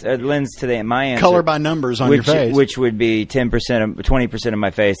to my answer. color by numbers on which, your face. which would be 20% of my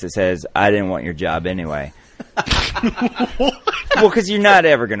face that says I didn't want your job anyway. Well, because you're not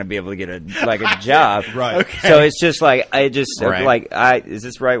ever going to be able to get a job, Right. Okay. So it's just like I just Right. is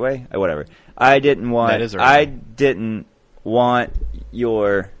this the right way? Whatever. I didn't want. That is the right I way. didn't want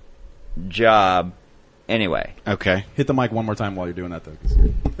your job anyway. Okay. hit the mic one more time while you're doing that, though.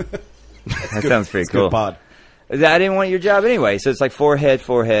 'cause That sounds pretty it's cool. good pod. I didn't want your job anyway, so it's like forehead.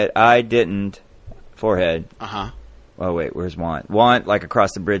 I didn't forehead. Oh wait, where's want? Want like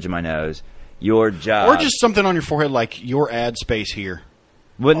across the bridge of my nose. Your job, Or just something on your forehead like your ad space here.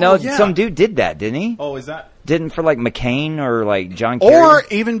 Well, no, Oh, yeah. some dude did that, didn't he? Oh, is that? Didn't for like McCain or like John Kerry. Or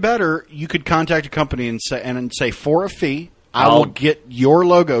even better, you could contact a company and say for a fee, I will get your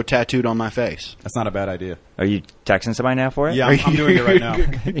logo tattooed on my face. That's not a bad idea. Are you texting somebody now for it? Yeah, I'm doing it right now.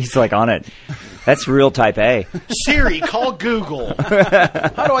 He's like on it. That's real type A. Siri, call Google.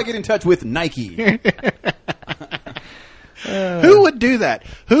 How do I get in touch with Nike? Who would do that?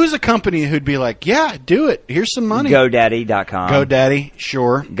 Who's a company who'd be like, yeah, do it. Here's some money. GoDaddy.com. GoDaddy,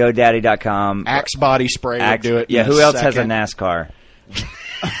 sure. GoDaddy.com. Axe Body Spray would do it. Yeah, in who else has a second. NASCAR?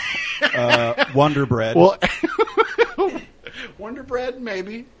 Wonder Bread. Well, Wonder Bread,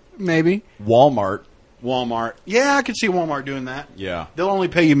 maybe. Walmart. Walmart. Yeah, I could see Walmart doing that. Yeah. They'll only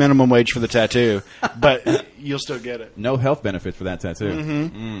pay you minimum wage for the tattoo, but you'll still get it. No health benefit for that tattoo.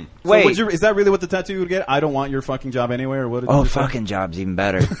 Mm-hmm. So Wait. is that really what the tattoo would get? I don't want your fucking job anyway, or what? Oh, fucking job's even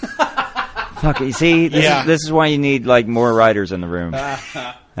better. Fuck it. You see, this is why you need like more writers in the room.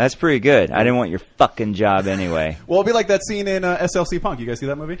 That's pretty good. I didn't want your fucking job anyway. Well, it'll be like that scene in SLC Punk. You guys see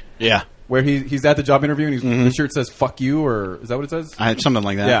that movie? Yeah. Where he's at the job interview and the shirt says "fuck you," or is that what it says? Something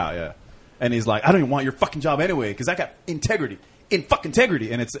like that. Yeah. And he's like, I don't even want your fucking job anyway because I got integrity.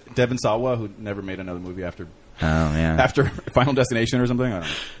 And it's Devon Sawa, who never made another movie after Final Destination or something. I don't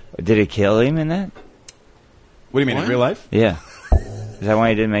know. Did it kill him in that? What do you mean, in real life? Yeah. Is that why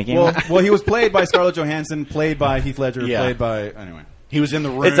he didn't make him? Well, he was played by Scarlett Johansson, played by Heath Ledger, Yeah. Anyway. He was in the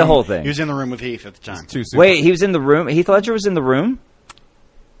room. It's a whole thing. He was in the room with Heath at the time. Too soon. Wait, he was in the room? Heath Ledger was in the room?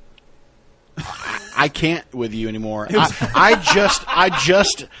 I can't with you anymore. I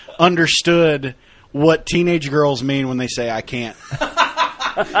just understood what teenage girls mean when they say I can't.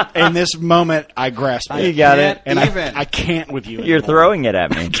 In this moment, I grasped it. You got it. And I can't with you anymore. You're throwing it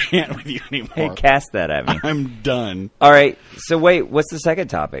at me. I can't with you anymore. Hey, cast that at me. I'm done. All right. So wait, what's the second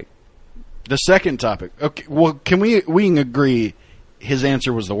topic? The second topic. Okay. Well, we can agree his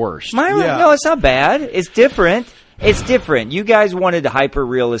answer was the worst. No, it's not bad. It's different. It's different. You guys wanted hyper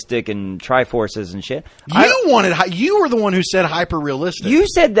realistic and Triforces and shit. You were the one who said hyper realistic. You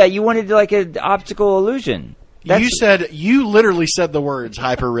said that you wanted like an optical illusion. You literally said the words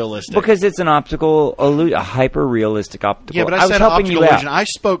hyper realistic because it's an optical illusion, a hyper realistic optical. Yeah, but I was said helping optical you illusion. out. I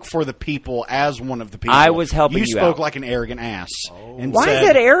spoke for the people as one of the people. I was helping you You spoke out. like an arrogant ass. And Why said, is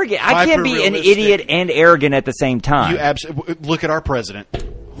that arrogant? I can't be an hyper-realistic. idiot and arrogant at the same time. Look at our president.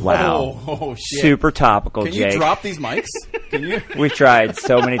 Wow. Oh, shit. Super topical, Can Jake. you drop these mics? Can you? We've tried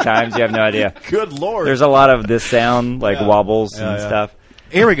so many times, you have no idea. Good Lord. There's a lot of this sound, like wobbles and yeah. stuff.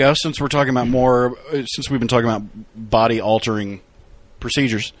 Here we go. Since we're talking about since we've been talking about body altering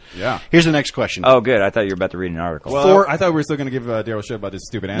procedures. Yeah. Here's the next question. Oh, good. I thought you were about to read an article. Well, I thought we were still going to give Daryl shit about this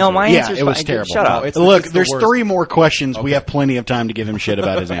stupid answer. No, my yeah, answer's it was fine. terrible. Shut up. Look, it's the there's worst. 3 more questions. We have plenty of time to give him shit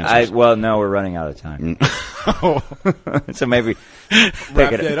about his answers. Well, no, we're running out of time. So maybe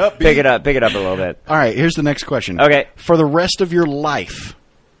pick it up a little bit. All right, here's the next question. Okay. For the rest of your life,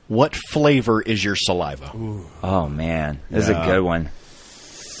 what flavor is your saliva? Oh man, this is a good one.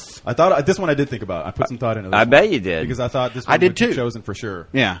 I thought this one I did think about. I put some thought into this I one. bet you did. Because I thought this one I did would be too. chosen for sure.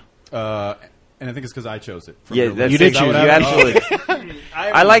 Yeah. And I think it's because I chose it. From Yeah, your that's list. You it. did choose You it. absolutely.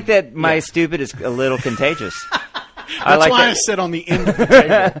 I like that. My stupid is a little contagious. I That's like why I that. sit on the end of the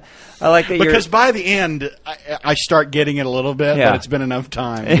table. I like that. Because by the end, I start getting it a little bit, Yeah. but it's been enough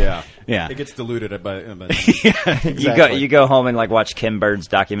time. Yeah. Yeah. It gets diluted by you go home and like watch Kim Bird's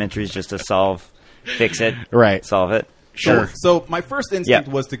documentaries just to fix it, Right. Solve it. Sure. So my first instinct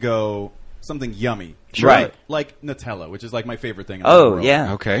Yeah. was to go something yummy. Sure. Right. Like Nutella, which is like my favorite thing in the whole Oh world.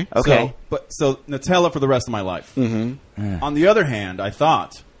 yeah. Okay. Okay. So Nutella for the rest of my life. Mm-hmm. On the other hand, I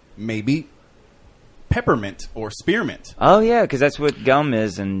thought maybe peppermint or spearmint. Oh yeah, because that's what gum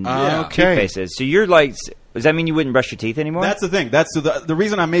is and Okay. toothpaste is. So you're like, does that mean you wouldn't brush your teeth anymore? That's the thing. That's the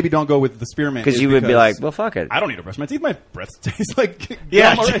reason I maybe don't go with the spearmint. Because is you would be because like, well, fuck it. I don't need to brush my teeth. My breath tastes like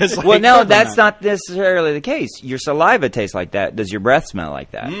Yeah, gum already. just like Well, no, peppermint. that's not necessarily the case. Your saliva tastes like that. Does your breath smell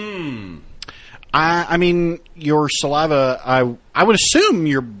like that? I mean, your saliva, I would assume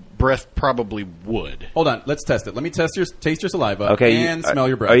your breath probably would. Hold on, let's test it. Let me taste your saliva Okay. and smell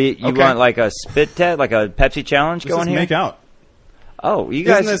your breath. Are you Okay. want like a spit test, like a Pepsi challenge This going is here? make out. Oh, you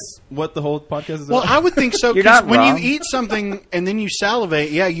guys. Isn't this what the whole podcast is Well, about? I would think so. You're 'Cause not when wrong. you eat something and then you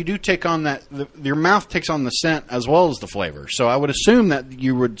salivate, yeah, you do take on that. Your mouth takes on the scent as well as the flavor. So I would assume that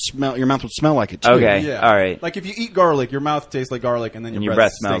your mouth would smell like it too. Okay. Yeah. All right. Like if you eat garlic, your mouth tastes like garlic, and then And your your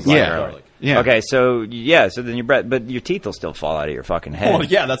breath smells smells like like garlic. Yeah. Okay, so then your breath, but your teeth will still fall out of your fucking head. Well,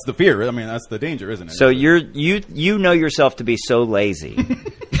 yeah, that's the fear. I mean, that's the danger, isn't it? So you know yourself to be so lazy.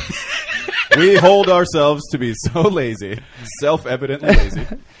 we hold ourselves to be so lazy, self-evidently lazy.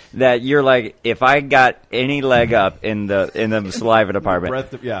 That you're like, if I got any leg up in the saliva department,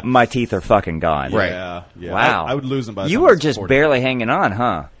 Breath, yeah. my teeth are fucking gone. Right. Yeah, yeah. Wow. I would lose them by the You time I are was just 40. barely hanging on,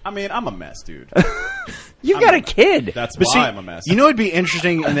 huh? I mean, I'm a mess, dude. You've got a kid. That's But why see, I'm a mess. you know, it'd be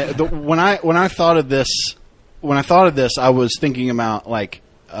interesting. And when I thought of this, I was thinking about like,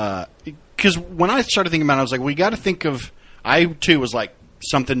 because when I started thinking about it, I was like, we got to think of. I too was like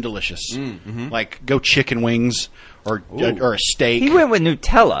something delicious, like go chicken wings or a steak, He went with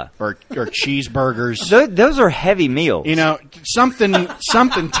Nutella. or cheeseburgers. Those are heavy meals. You know,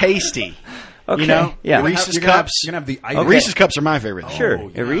 something tasty. Okay. You know, Yeah. Reese's You're gonna have- Cups. you're gonna have the Okay. Reese's Cups are my favorite. Sure.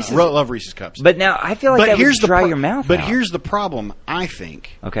 yeah. Reese's. Love Reese's Cups. But now I feel like that would dry your mouth But out. here's the problem. I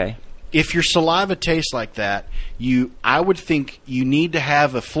think Okay. if your saliva tastes like that, I would think you need to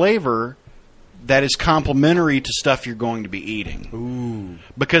have a flavor that is complementary to stuff you're going to be eating. Ooh.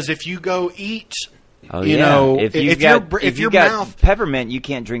 Because if you go eat, Oh, you yeah. know, if if you your got mouth peppermint, you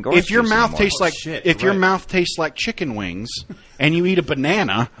can't drink orange if your juice mouth anymore. tastes like shit, if your right. mouth tastes like chicken wings and you eat a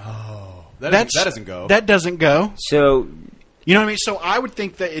banana, That doesn't go. That doesn't go. So You know what I mean? So I would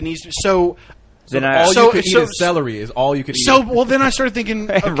think that it needs to. So then all so- you could eat so- is celery. Is all you could eat. so well, then I started thinking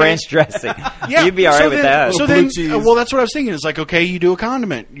okay, ranch dressing. Yeah, You'd be all right so with then, that. So Blue then, cheese. well, that's what I was thinking. It's like, okay, you do a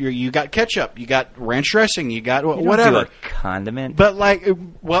condiment. You got ketchup. You got ranch dressing. You got You don't whatever. do a condiment. But like,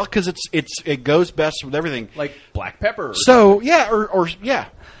 well, because it goes best with everything. like black pepper. So yeah, or yeah.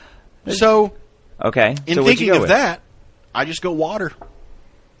 So okay. in so what'd you thinking go of with? that, I just go water.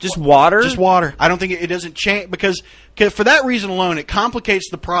 Just water. Just water. I don't think it doesn't change because for that reason alone, it complicates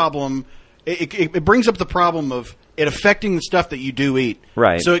the problem. It brings up the problem of it affecting the stuff that you do eat.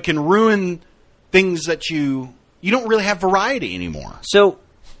 Right. So it can ruin things that you don't really have variety anymore. So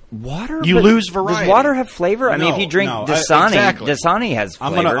water. You But lose Does variety. water have flavor? I mean, if No, you drink no, Dasani, exactly. Dasani has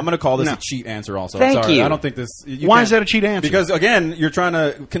I'm flavor. gonna call this No. a cheat answer. Also, Thank I'm sorry. you. I don't think this. You Why can't- is that a cheat answer? Because again, you're trying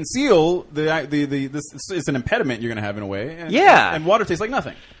to conceal this. It's an impediment you're going to have in a way. And, Yeah. and water tastes like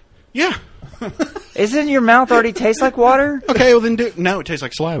nothing. Yeah. Isn't your mouth already taste like water? Okay. Well, then no. It tastes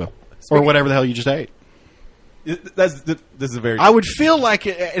like saliva or whatever the hell you just ate. This is a very. I would feel like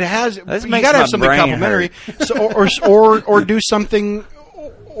it has. This You makes got to my have something brain complimentary, hurt. or do something.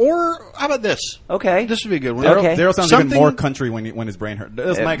 Or how about this? Okay. This would be a good one. Okay. Daryl sounds Something- even more country when his brain hurt.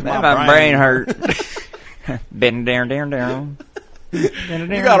 This make my brain hurt. Bend down. You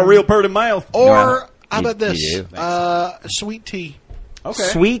got a real purty mouth. Or how You- about this? you do. Sweet tea. Okay.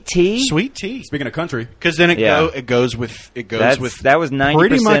 Sweet tea. Sweet tea. Speaking of country, Because then Yeah. it goes with That was 90%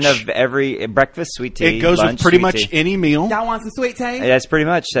 pretty much of every breakfast sweet tea. it goes lunch, with pretty sweet much tea. any meal. want some sweet tea? That's pretty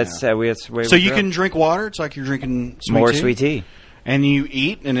much. That's that's where So we you grew can up. drink water. It's like you're drinking more sweet tea. and you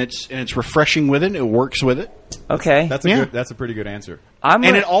eat, and it's refreshing with it. It works with it, Okay. That's a pretty good answer. I'm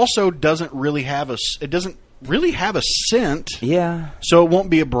and gonna- it also doesn't really have a scent. yeah. So it won't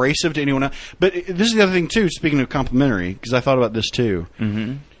be abrasive to anyone else. But this is the other thing too. Speaking of complimentary, because I thought about this too.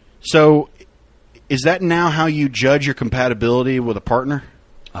 Mm-hmm. So, is that now how you judge your compatibility with a partner?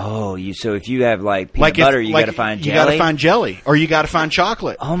 Oh, so if you have like peanut butter, you got to find jelly. You got to find jelly, or you got to find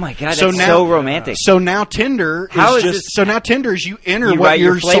chocolate. Oh my god, that's so romantic. So now Tinder How is just this- so now Tinder is you enter You what write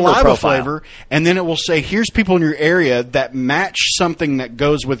your your flavor saliva profile. flavor, and then it will say, "Here's people in your area that match something that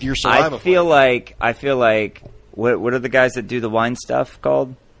goes with your saliva." I feel like what are the guys that do the wine stuff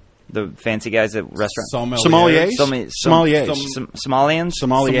called? The fancy guys at restaurants. Sommeliers? Sommeliers. Somalians. Somalians.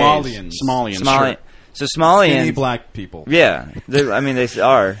 Somalians. Somali- Sure. So Skinny Somalians. black people. Yeah, I mean they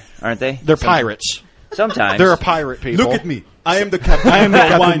are, aren't they? They're pirates. Sometimes They're a pirate people. Look at me. I am the captain. I am the of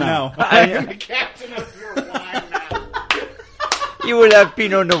captain wine now. now. I am the captain of your wine now. You will have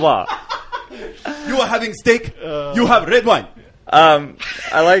Pinot Noir. You are having steak. You have red wine.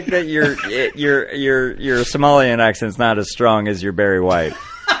 I like that your Somalian accent's not as strong as your Barry White.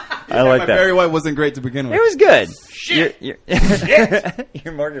 I like My that. Barry White wasn't great to begin with. It was good.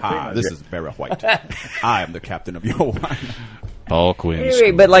 You're Morgan Hi, Freeman. this is Barry White. I am the captain of your wine. Paul Quinn.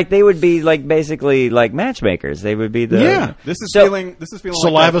 Anyway, but like they would be like basically like matchmakers. They would be the Yeah. This is So- feeling. This is feeling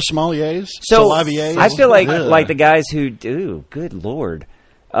Saliva like sommeliers. So Saliviers. I feel like Ugh. the guys who do. Good lord,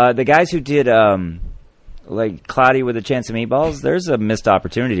 the guys who did like Cloudy with a Chance of Meatballs. There's a missed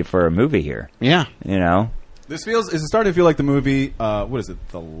opportunity for a movie here. Yeah. You know, This feels. Is it starting to feel like the movie? What is it?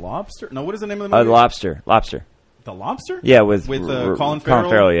 The Lobster? No. What is the name of the movie? Lobster. The Lobster? Yeah, with Colin Farrell. Colin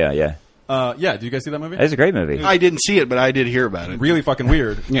Farrell. Yeah. Yeah. Did you guys see that movie? It's a great movie. I didn't see it, but I did hear about it. Really fucking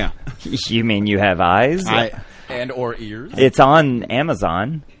weird. Yeah. You mean you have eyes? And or ears. It's on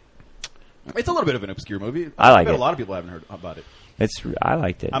Amazon. It's a little bit of an obscure movie. I like bet it. A lot of people haven't heard about it. I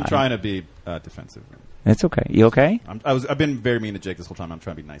liked it. I'm trying to be defensive. It's okay. You okay? I've been very mean to Jake this whole time. I'm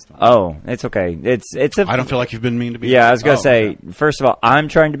trying to be nice to him. Oh, it's okay. It's a. I don't feel like you've been mean to me. Yeah, I was gonna Oh, say. okay. First of all, I'm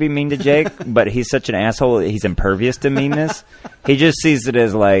trying to be mean to Jake, but he's such an asshole. He's impervious to meanness. He just sees it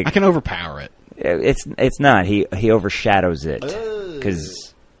as like I can overpower it. it's not. He overshadows it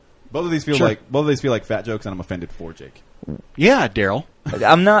because Both of these feel Sure. like fat jokes, and I'm offended for Jake. Yeah, Daryl.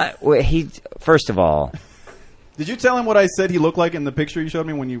 I'm not. He first of all, Did you tell him what I said he looked like in the picture you showed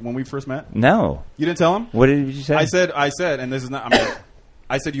me when we first met? no. You didn't tell him? What did you say? I said, and this is not.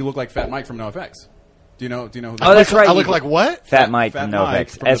 I said you look like Fat Mike from NoFX. Do you know who Oh, that's right. I look like what? Fat Mike Fat from Mike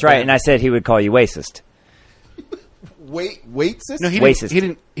NoFX. from That's the right. band. And I said he would call you racist. Weight system? No, he Racist.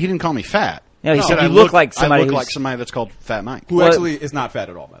 didn't call me fat. No, he said I you look like somebody I look who's- like somebody that's called Fat Mike. who Well- actually is not fat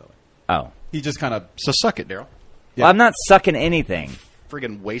at all, by the way. Oh. He just kind of So suck it, Daryl. Well, I'm not sucking anything.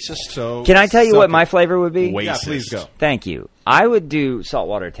 Friggin' racist. so. Can I tell you suck what it. my flavor would be? Wait. Yeah, Racist. please go. Thank you. I would do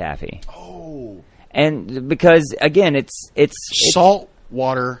saltwater taffy. Oh, And because, again, it's Salt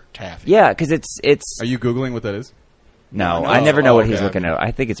water taffy. yeah, because it's are you googling what that is? no, No, I never know oh, what he's okay, looking okay. at.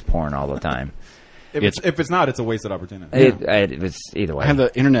 I think it's porn all the time. If it's not, it's a wasted opportunity. It's either way. I have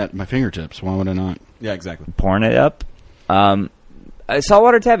the internet at my fingertips. Why would I not? Yeah, exactly. Pouring it up.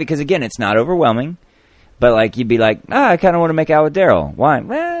 Saltwater taffy, because again, it's not overwhelming. But like you'd be like, I kind of want to make out with Daryl. Why?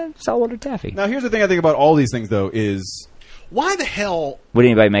 Well, saltwater taffy. Now, here's the thing I think about all these things, though, is Why the hell? Would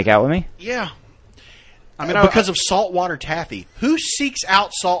anybody make out with me? Yeah. I mean, Because of saltwater taffy. Who seeks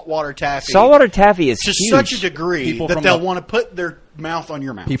out saltwater taffy Saltwater taffy is to huge. such a degree People that from they'll the- want to put their mouth on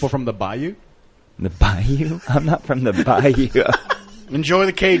your mouth? people from the Bayou. The bayou? I'm not from the bayou. Enjoy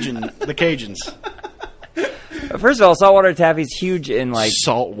the Cajuns. First of all, saltwater taffy is huge in like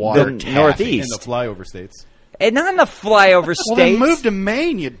Saltwater the taffy. Northeast. In the flyover states. And not in the flyover Well, then states. move to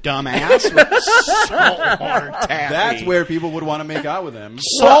Maine, you dumbass. With saltwater taffy. That's where people would want to make out with them.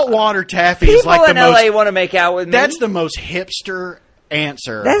 saltwater taffy People is like the in LA most. want to make out with me. That's the most hipster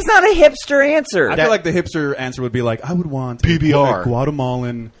answer. That's not a hipster answer. I feel like the hipster answer would be like, I would want PBR. a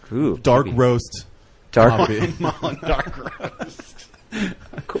Guatemalan Ooh, dark PBR. roast Dark. coffee. dark roast.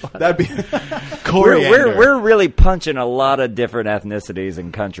 That'd be. Coriander. We're really punching a lot of different ethnicities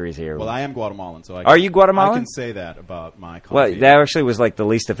and countries here. Well, I am Guatemalan, so Are you Guatemalan? I can say that about my coffee. Well, that actually was like the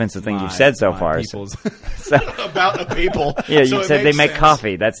least offensive thing you've said so my far. people's- So, about the people. yeah, So you it said they makes make sense.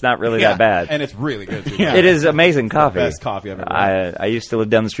 coffee. That's not really Yeah. that bad. and it's really good, too. Yeah. It is amazing coffee. best coffee I've ever had. I used to live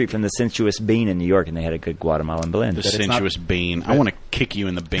down the street from the Sensuous Bean in New York, and they had a good Guatemalan blend. The it's sensuous bean. I want to kick you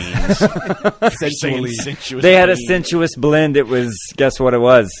in the beans. Sensually. sensuous They had a bean. sensuous blend. It was, guess what it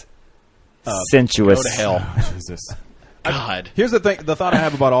was? Sensuous. Go to hell. Oh, Jesus. God. Here's the thing. The thought I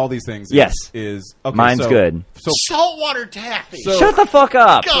have about all these things. Yes. Is okay, Mine's so- good. So Saltwater taffy. So- Shut the fuck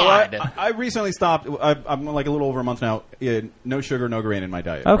up. God. I recently stopped. I'm like a little over a month now. No sugar, no grain in my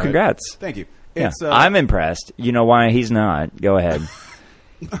diet. Oh, right? congrats. Thank you. Yeah. It's, I'm impressed. You know why he's not. Go ahead.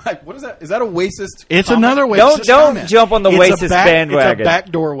 what is that? Is that a racist? It's comment? another racist Don't comment. jump on the It's racist a back, bandwagon. It's a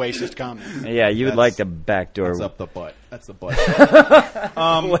backdoor racist comment. Yeah, you would That's- like the backdoor That's up the butt. That's the butt.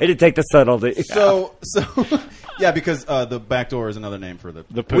 way to take the subtlety. so yeah, because the back door is another name for the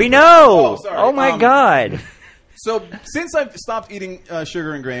poop. We know. Oh, sorry. Oh my God. So since I've stopped eating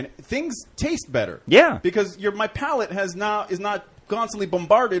sugar and grain, things taste better. Yeah. because my palate is not constantly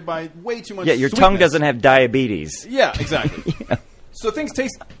bombarded by way too much. Yeah, your sweetness. tongue doesn't have diabetes. Yeah, exactly. So things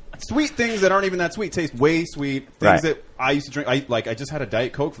taste sweet. Things that aren't even that sweet taste way sweet. Things Right. that I used to drink. I just had a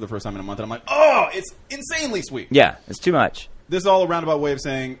Diet Coke for the first time in a month, and I'm like, oh, it's insanely sweet. Yeah, it's too much. This is all a roundabout way of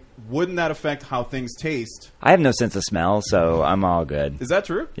saying, wouldn't that affect how things taste? I have no sense of smell, so I'm all good. Is that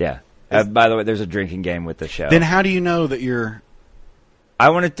true? Yeah. By the way, there's a drinking game with the show. Then how do you know that you're? I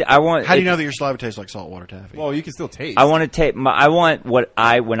want to. How do you know that your saliva tastes like saltwater taffy? Well, you can still taste. I want to take. I want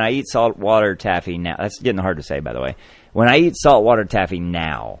when I eat saltwater taffy now. That's getting hard to say, by the way. When I eat saltwater taffy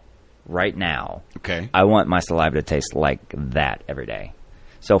now, right now, Okay. I want my saliva to taste like that every day.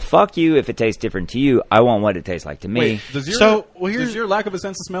 So fuck you if it tastes different to you. I want what it tastes like to me. Wait, does your lack of a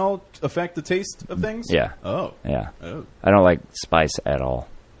sense of smell affect the taste of things? Yeah. Oh. Yeah. Oh. I don't like spice at all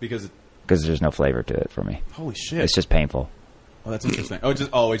Because because there's no flavor to it for me. holy shit. It's just painful. Oh, that's interesting.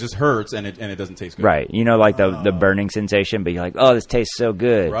 It just hurts and it doesn't taste good. Right. You know, like the burning sensation, but you're like, oh, this tastes so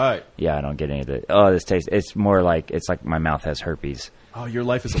good. Right. Yeah, I don't get any of it. Oh, this tastes. It's more like it's like my mouth has herpes. Oh, your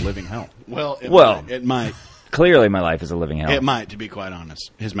life is a living hell. Well, it might. Clearly, my life is a living hell. It might, to be quite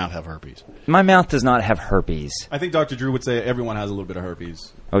honest. His mouth have herpes. My mouth does not have herpes. I think Dr. Drew would say everyone has a little bit of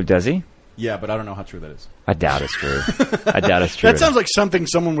herpes. Oh, does he? Yeah, but I don't know how true that is. I doubt it's true. I doubt it's true. That sounds like something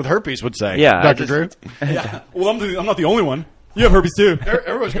someone with herpes would say. Yeah, Dr. Drew. Yeah. Well, I'm not the only one. You have herpes too.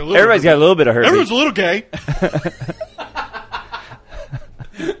 Everybody's got a little. Everybody's got a little bit of herpes. Everyone's a little gay.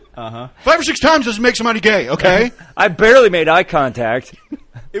 5 or 6 times doesn't make somebody gay. Okay. I barely made eye contact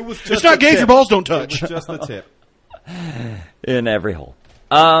It was just It's not the gay if tip. your balls don't It was touch. just the tip. in every hole.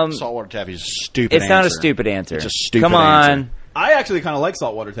 Saltwater taffy is a stupid. It's not a answer. stupid answer. It's a stupid Come on. answer. I actually kind of like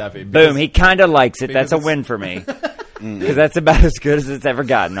saltwater taffy. Boom. He kind of likes it. That's a because win for me. Because that's about as good as it's ever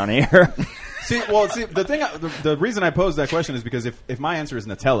gotten on here. See, the thing, the reason I posed that question is because if my answer is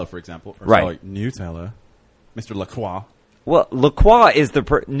Nutella, for example, or Right. sorry, Nutella, Mr. Lacroix, Well, La Croix is the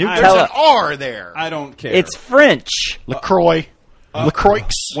There's Nutella. an R there. I don't care. It's French. LaCroix. LaCroix.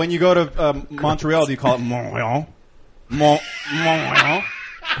 When you go to Montreal, do you call it Montreal? Montreal?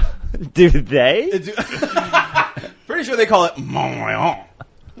 Do they? Pretty sure they call it Montreal.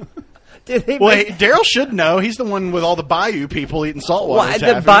 Do they Wait, Daryl should know. He's the one with all the Bayou people eating saltwater. Why, the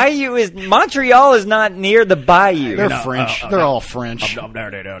taffy. Bayou is... Montreal is not near the Bayou. They're French. They're all French. Up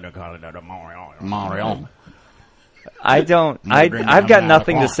there, they call it Montreal. Montreal. I don't... I've got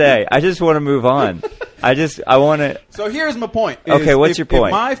nothing to say. I just want to move on. I want to... So here's my point. Okay, what's your point?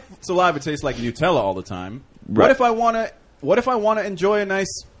 If my saliva tastes like Nutella all the time, Right. what if I want to enjoy a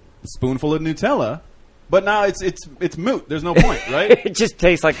nice spoonful of Nutella? But now it's moot. There's no point, right? It just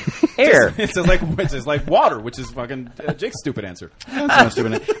tastes like air. It's just like water, which is fucking Jake's stupid answer. That's not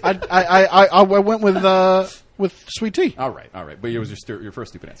stupid. I went with sweet tea. All right. But it was your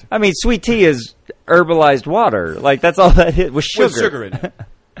first stupid answer. I mean, sweet tea is herbalized water. Like, that's all that is with sugar. With sugar in it.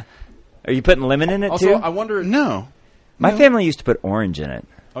 Are you putting lemon in it, Also, too? I wonder. No. My family used to put orange in it.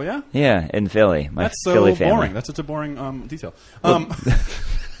 Oh yeah. Yeah, in Philly. My That's so Philly family. boring. That's such a boring detail.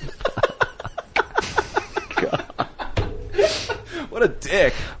 What a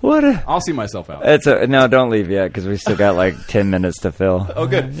dick. What a... I'll see myself out. No, don't leave yet because we still got like 10 minutes to fill. Oh,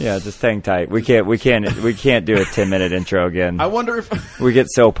 good. Yeah, just hang tight. We can't do a 10-minute intro again. I wonder if We get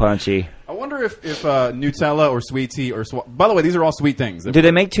so punchy. Nutella or sweet tea or by the way, these are all sweet things. Do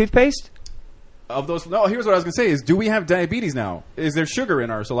they make toothpaste? Of those, no. Here's what I was gonna say: is do we have diabetes now? Is there sugar in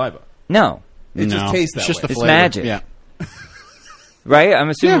our saliva? No. It No. just tastes that It's just way. the It's flavor. magic. Yeah. Right? I'm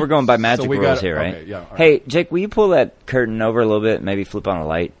assuming Yeah. we're going by magic So we rules got- here, right? okay, yeah, all right. Hey, Jake, will you pull that curtain over a little bit and maybe flip on a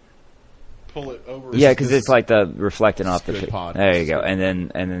light? Pull it over. Yeah, because it's like the reflecting off the... good pod. There you go. And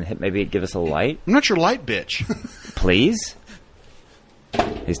then maybe give us a light, I'm not your light bitch. please?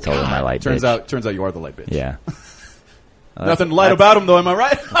 He's totally my light Turns bitch. out you are the light bitch. Yeah. Nothing light about him, though. Am I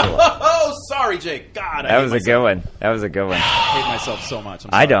right? Oh, sorry, Jake. God, That was a good one. That was a good one. I hate myself so much. I'm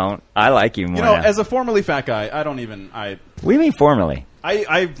I sorry. don't. I like you more You know, now. as a formerly fat guy, I don't even. What do you mean formally?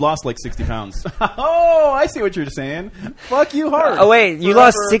 I've lost like 60 pounds. Oh, I see what you're saying. Fuck you hard. Oh, wait. You Forever.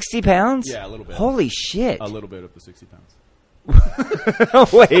 lost 60 pounds? Yeah, a little bit. Holy shit. A little bit of the 60 pounds. Oh,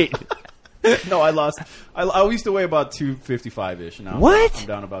 wait. No, I lost. I used to weigh about 255-ish. Now What? I'm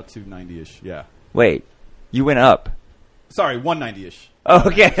down about 290-ish. Yeah. Wait. You went up. Sorry, 190-ish.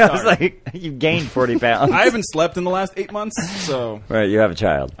 Okay. I was Sorry. like, you gained 40 pounds. I haven't slept in the last 8 months, so Right, you have a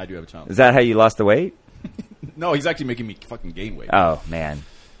child. I do have a child. Is that how you lost the weight? No, he's actually making me fucking gain weight. Oh, man.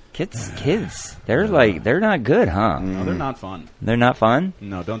 Kids. They're not good, huh? No, they're not fun. They're not fun?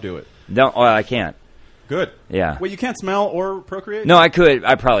 No, don't do it. I can't. Good. Yeah. Wait, you can't smell or procreate? No, I could.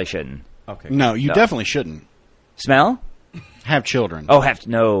 I probably shouldn't. Okay. No, you No. definitely shouldn't Smell? have children. Oh,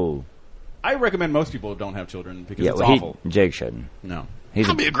 no. I recommend most people don't have children because Yeah, it's well, awful. Jake shouldn't. No. He's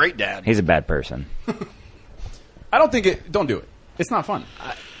I'll be a great dad. He's a bad person. I don't think it. Don't do it. It's not fun.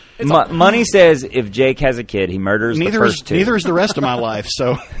 It's awful. Money says if Jake has a kid, he murders the first two. Neither is the rest of my life.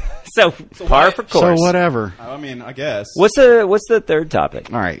 So So par for course. so whatever. I mean, I guess. What's the third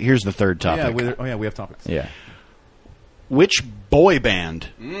topic? All right, here's the third Yeah, topic. we have topics. Yeah. Which boy band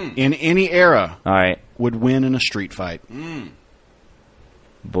in any era All right. would win in a street fight?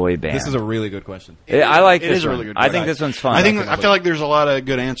 Boy band. This is a really good question. I like It this is a one. really good I think question. this one's fun. I feel like there's a lot of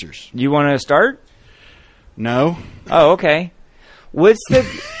good answers. You want to start? No, Oh, okay. What's the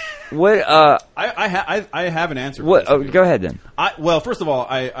what? I have an answer. What? For Oh, this. go ahead then. Well, first of all,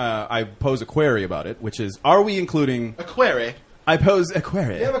 I pose a query about it, which is: are we including? a query. I pose a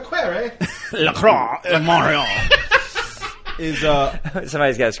query. a query. LaCroix and Montreal. Is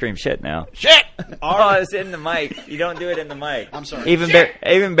Somebody's got to scream shit now. Shit. Oh, it's in the mic. You don't do it in the mic. I'm sorry.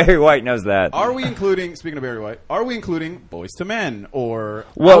 Even Barry White knows that. are we including? Speaking of Barry White, are we including Boys to Men or?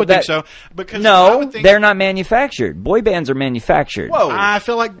 Well, I would think so. Because I No, would think, they're not manufactured. Boy bands are manufactured. Whoa! I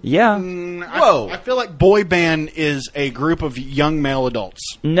feel like Yeah. Whoa. I feel like boy band is a group of young male adults.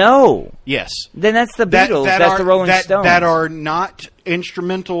 No. Yes, Then that's the Beatles. That's the Rolling Stones. that are not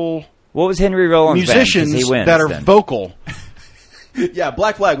instrumental What was Henry Rollins' musicians band? 'Cause he wins, that are then. vocal. Yeah,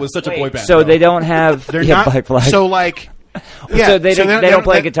 Black Flag was such a boy band. So though. they don't have. They're yeah, not Black Flag. so like. Yeah, So they don't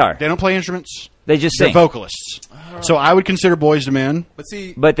play guitar. They don't play instruments. they just They're sing. vocalists. So I would consider Boys to Men. But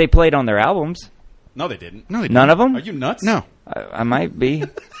see, But they played on their albums. no, they didn't. No, they None don't. of them. Are you nuts? No. I might be.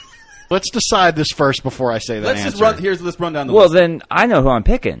 Let's decide this first before I say that Let's answer. just run. Let's run down the Well, list. then I know who I'm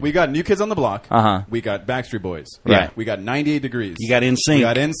picking. We got New Kids on the Block. Uh-huh. We got Backstreet Boys. Right. We got 98 Degrees. You got NSYNC. We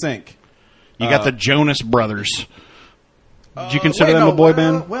got NSYNC. You got the Jonas Brothers. Did you consider Wait, them no, a boy well,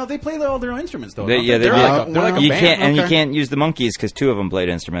 band? Well, they play all their own instruments though. They- don't yeah, they they're do. like a you band. can't, and you okay. can't use the Monkees because two of them played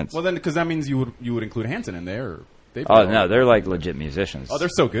instruments. Well, then, because that means you would include Hanson in there. Or, Oh no, they're like legit musicians. Oh, they're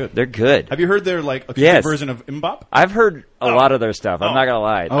so good. They're good. Have you heard their like acoustic Yes. version of Mbop? I've heard a lot of their stuff. I'm not gonna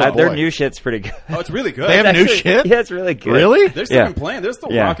lie. Oh, Their boy. new shit's pretty good. Oh, it's really good. They have new Actually, shit? Yeah, it's really good. Really? They're still Yeah. playing. They're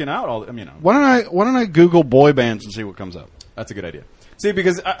still Yeah. rocking out. All you know. Why don't I Google boy bands and see what comes up? That's a good idea. See,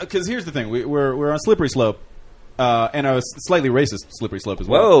 because here's the thing: we're on slippery slope, and a slightly racist slippery slope as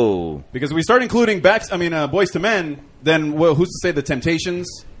well. Whoa. Because we start including Boys to Men, then who's to say the Temptations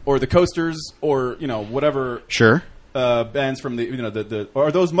or the Coasters or whatever Sure. bands from the or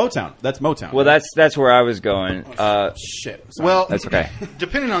are those Motown? That's Motown. Well, that's where I was going. shit. Sorry. Well, That's okay.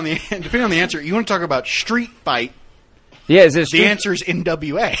 Depending on the answer, you want to talk about street fight? Yeah, is it The street? answer is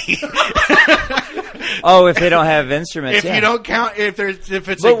NWA. Oh, if they don't have instruments. If yeah. you don't count, if it's a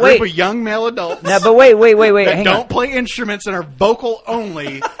But group wait. of young male adults Now, but wait. that Hang don't on. play instruments and are vocal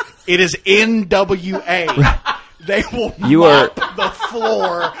only, it is NWA. They will You mop the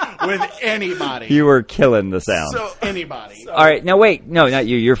floor with anybody. You were killing the sound. So anybody. All right, now wait. No, not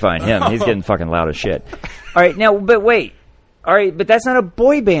you. You're fine. Him. He's getting fucking loud as shit. All right, now, but wait. All right, but that's not a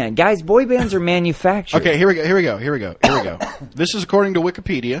boy band, guys. Boy bands are manufactured. Okay, here we go. This is according to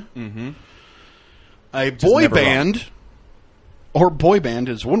Wikipedia. Mm-hmm. A boy never band, or boy band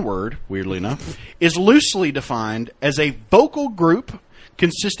is one word, weirdly enough, is loosely defined as a vocal group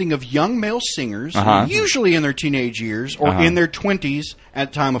consisting of young male singers, usually in their teenage years or in their 20s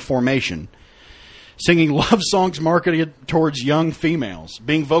at time of formation, singing love songs marketed towards young females.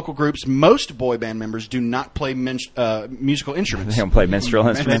 Being vocal groups, most boy band members do not play musical instruments. They don't play minstrel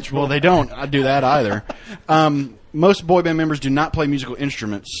instruments. Well, they don't. I do that either. Most boy band members do not play musical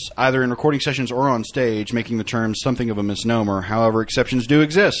instruments, either in recording sessions or on stage, making the term something of a misnomer. However, exceptions do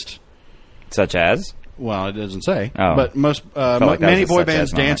exist. Such as? Well, it doesn't say. Oh. But most like that many was a boy such bands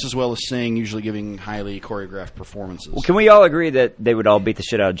as moment. dance as well as sing, usually giving highly choreographed performances. Well, can we all agree that they would all beat the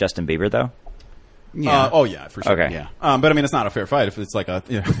shit out of Justin Bieber, though? Oh yeah, for sure. Okay. Yeah. But I mean, it's not a fair fight if it's like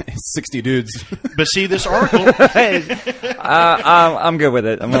 60 dudes. But see, this article... I'm good with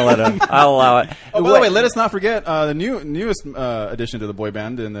it. I'm gonna let him. I'll allow it. Oh, by the way, let us not forget the newest addition to the boy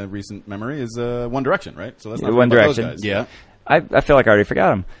band in the recent memory is One Direction, right? So let's not One forget about Direction. those guys. Yeah. I feel like I already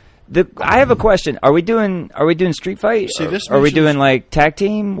forgot him. I have a question. Are we doing Street Fight? See, this Are we mentions- doing like tag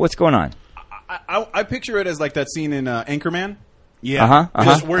team? What's going on? I picture it as like that scene in Anchorman. Yeah.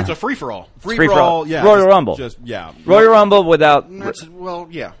 Uh-huh. Where it's a free-for-all. Free for for all. all, yeah. Royal Rumble. Royal Rumble without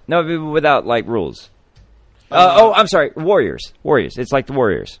Yeah. without like rules. I'm sorry. Warriors. It's like the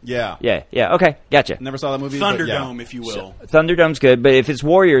Warriors. Yeah. Yeah. Okay, gotcha. Never saw that movie. but Thunderdome, yeah. if you will. Thunderdome's good, but if it's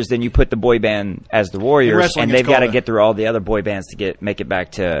Warriors, then you put the boy band as the In Warriors, wrestling, and it's they've got to called get through all the other boy bands to make it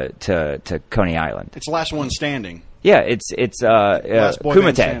back to Coney Island. It's the last one standing. Yeah, it's Last boy band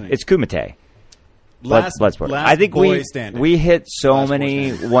Kumite. standing. It's Kumite. Last Bloodsport. last I think boy standing. we hit so Last boy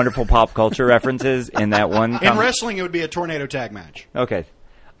many wonderful pop culture references in that one. In wrestling, it would be a tornado tag match. Okay.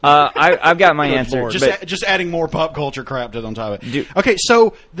 I've got my answer. Lord. but- Just adding more pop culture crap to on top of it. Do- Okay,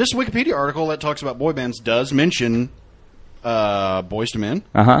 so this Wikipedia article that talks about boy bands does mention Boys to Men.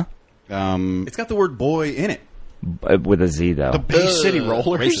 uh-huh. It's got the word boy in it. With a Z, though. The Bay City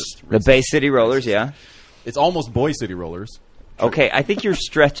Rollers. Racist. The Bay City Rollers, yeah. It's almost Boy City Rollers. Okay, I think you're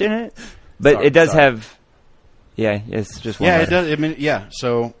stretching it, but Sorry, it does sorry. have... Yeah, it's just one Yeah, letter. it does. Yeah,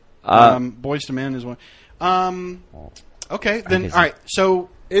 so Boys to Men is one. Okay, then, guess all right, so...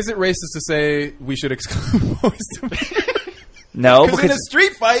 Is it racist to say we should exclude boys to men? No, Because in a because...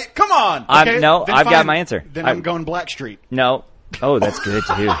 street fight, come on! Okay, No, then I've got fine. my answer. Then I- I'm going Blackstreet. No. Oh, that's good,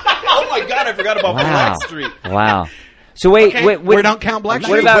 too. Oh my god, I forgot about Wow. Blackstreet. Wow. So wait, Okay, wait. we don't count Blackstreet.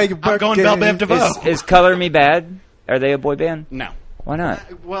 What about... I'm going Belle Bev DeVoe. Is Color Me Bad? Are they a boy band? No. Why not?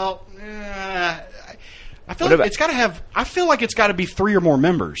 Well, I feel What like about- it's got to have... I feel like it's got to be 3 or more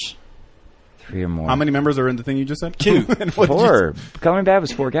members. 3 or more. How many members are in the thing you just said? 2. And what did you 4. Color Me Bad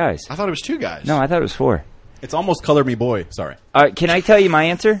was 4 guys. I thought it was 2 guys. No, I thought it was 4. say? It's almost Color Me Boy. Sorry. All right, can I tell you my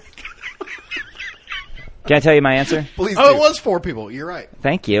answer? Can I tell you my answer? Please Oh, do. it was 4 people. You're right.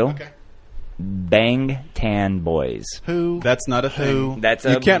 Thank you. Okay. Bang Tan Boys. Who? That's not a thing. That's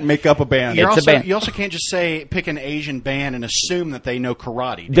You a... can't make up a band. You're It's a also, band. You also can't just say pick an Asian band and assume that they know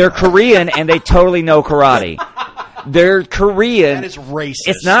karate. They're Korean and they totally know karate. They're Korean. That is racist.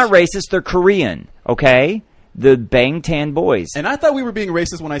 It's not racist. They're Korean. Okay, the Bang Tan Boys. And I thought we were being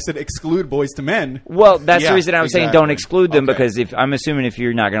racist when I said exclude boys to men. Well, that's Yeah, the reason I was saying don't exactly. exclude them Okay. because if I'm assuming if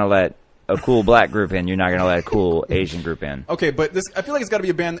you're not going to let a cool black group in, you're not going to let a cool Asian group in. Okay, but this I feel like it's got to be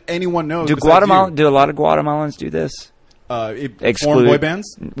a band that anyone knows. Do besides do a lot of Guatemalans do this? you. Form Exclude boy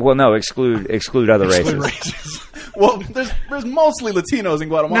bands? Well, no, exclude other Exclude races. races. Well, there's mostly Latinos in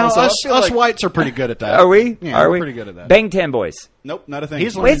Guatemala. No, so I us feel like- whites are pretty good at that. Are we? Yeah, Are we're we? pretty good at that. Bang 10 Boys. Nope, not a thing.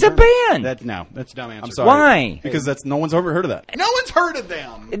 He's Wait, it's a learning band. That's a dumb answer. I'm sorry. Why? Because no one's ever heard of that. No one's heard of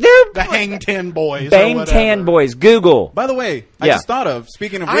them. They're The Hang Ten Boys. or Bang whatever. 10 Boys. Google. By the way, I Yeah. just thought of,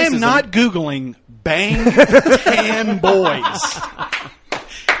 speaking of racism. I am not Googling Bang 10 Boys.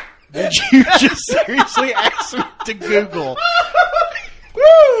 Did you just seriously ask me to Google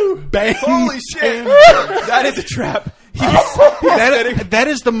Bang Holy 10 shit. Boys? That is a trap. That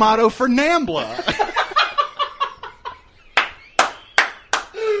is the motto for NAMBLA.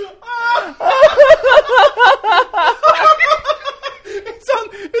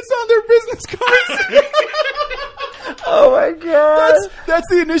 It's on their business cards. Oh my god. That's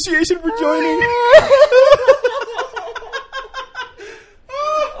the initiation for joining.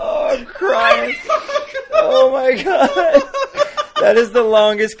 Oh, I'm crying. Oh my god. That is the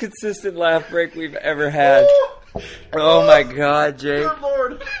longest consistent laugh break we've ever had. Oh my god, Jake. Good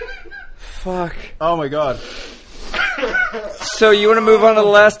Lord. Fuck. Oh my god. So you want to move on to the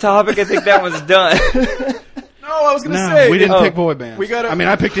last topic? I think that one's done. No, I was going to No, say. we didn't Oh. pick boy bands. We gotta- I mean,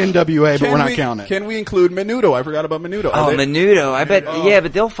 I picked NWA, but Can we're not we- counting it. Can we include Menudo? I forgot about Menudo. Oh, Are they- Menudo. I bet. Yeah,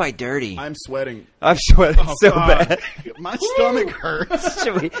 but they'll fight dirty. I'm sweating. I'm sweating so God. bad. My stomach hurts.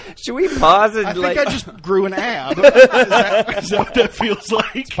 Should we pause and I think like? I just grew an ab. Is that what that feels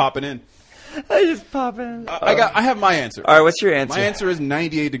like? Popping in. I just pop in. I have my answer. All right, what's your answer? My answer is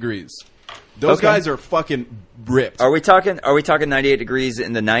 98 degrees. Those Okay. guys are fucking ripped. Are we talking 98 degrees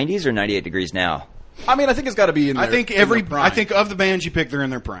in the 90s or 98 degrees now? I mean, I think it's got to be in there. I think of the bands you pick, they're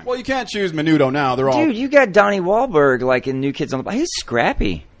in their prime. Well, you can't choose Menudo now. They're all Dude, you got Donnie Wahlberg like in New Kids on the Block. He's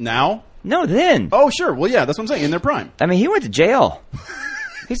scrappy. now. No, then. Oh, sure. Well, yeah, that's what I'm saying. In their prime. I mean, he went to jail.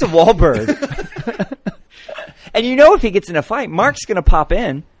 He's a Wahlberg. And you know if he gets in a fight, Mark's going to pop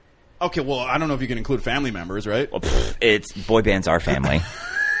in. Okay, well, I don't know if you can include family members, right? Well, it's boy bands our family.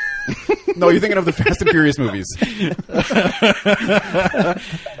 No, you're thinking of the Fast and Furious movies.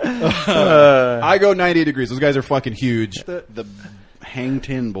 I go 98 degrees. Those guys are fucking huge. the Hang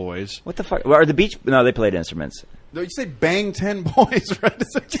Ten Boys. What the fuck? Are the Beach? No, they played instruments. No, you say Bang 10 Boys, right?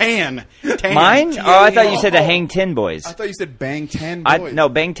 Tan. Mine? Oh, I thought you said the Hang 10 Boys. I thought you said Bang 10 Boys. No,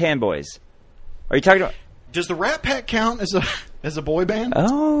 Bang 10 Boys. Are you talking about? Does the Rat Pack count as a boy band?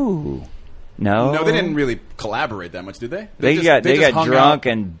 Oh. No. No, they didn't really collaborate that much, did they? They just got hung drunk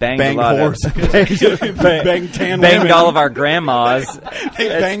out, and banged banged a lot whores. Bang Tan banged women. all of our grandmas. They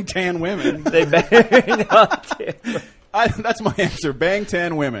bang tan women. They banged. That's my answer. Bang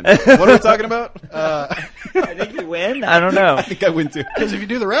 10 women. What are we talking about? I think you win. I don't know. I think I win too. Because if you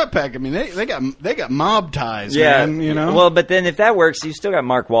do the Rat Pack, I mean, they got mob ties, Yeah, man, you know? Well, but then if that works, you still got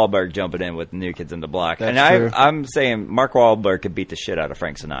Mark Wahlberg jumping in with New Kids on the Block, That's and true. I'm saying Mark Wahlberg could beat the shit out of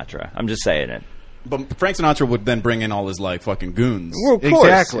Frank Sinatra. I'm just saying it. But Frank Sinatra would then bring in all his like fucking goons. Well, of course,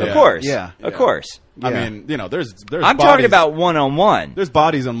 Exactly. of course, Yeah. of course. I Yeah. mean, you know, there's I'm bodies, talking about one-on-one. there's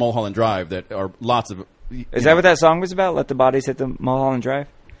bodies on Mulholland Drive that are lots of. Is that what that song was about? Let the bodies hit the Mulholland Drive?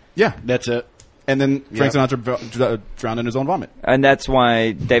 Yeah, That's it. and then Frank Yeah. Sinatra drowned in his own vomit. And that's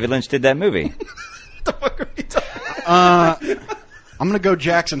why David Lynch did that movie. I'm going to go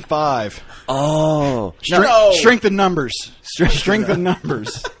Jackson 5. Oh. Strength in numbers. Strength in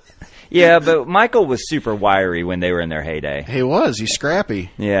numbers. Yeah, but Michael was super wiry when they were in their heyday. He was. He's scrappy.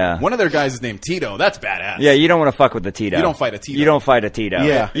 Yeah. One of their guys is named Tito. That's badass. Yeah, you don't want to fuck with the Tito. You don't fight a Tito. You don't fight a Tito.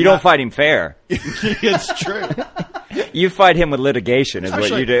 Yeah. You don't fight him fair. It's true. You fight him with litigation is what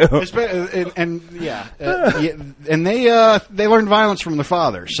you do. And they learned violence from their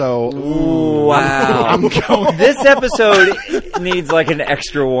father. So Wow. I'm going. This episode needs like an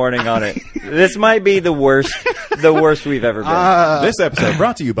extra warning on it. This might be the worst we've ever been. This episode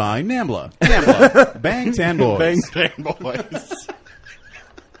brought to you by NAMBLA. NAMBLA. Bang 10 Boys. Bang Bang Boys.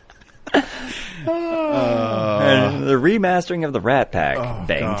 And the remastering of the Rat Pack.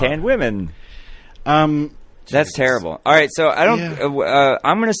 Bang God. 10 women. That's terrible. All right, so I don't. Yeah.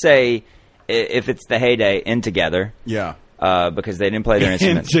 I'm going to say if it's the heyday, In Together, Yeah. because they didn't play their And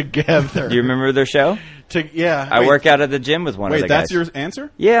instruments. together. Do you remember their show? Yeah. I work out at the gym with one of Wait, the that's guys. your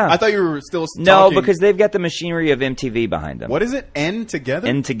answer? Yeah. I thought you were still No, talking. because they've got the machinery of MTV behind them. What is it? N together?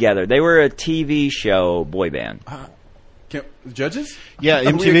 In Together. They were a TV show boy band. Judges? Yeah,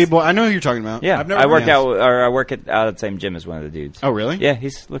 MTV boy. I know who you're talking about. Yeah, I've never I work been. out at the same gym as one of the dudes. Oh, really? Yeah,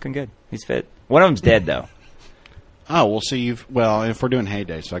 he's looking good. He's fit. One of them's dead though. Oh, we'll see. If we're doing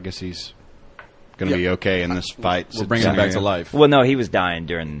heyday, so I guess he's going to be okay in this fight. We're bringing him back to life. Well, no, he was dying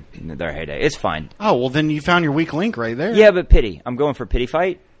during their heyday. It's fine. Oh, well, then you found your weak link right there. Yeah, but pity. I'm going for pity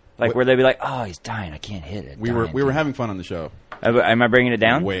fight. Like where they'd be like, "Oh, he's dying. I can't hit it." We were having fun on the show. Am I bringing it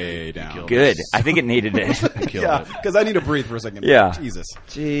down? Way down. Good. I think it needed it. Yeah, because I need to breathe for a second. Yeah. Jesus.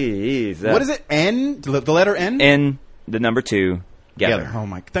 Jeez. What is it? N? The letter N? N, the number 2, together. Oh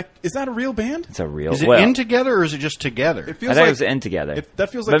my! Is that a real band? It's a real. Is it well, In Together or is it just Together? It I feels thought like it was N together.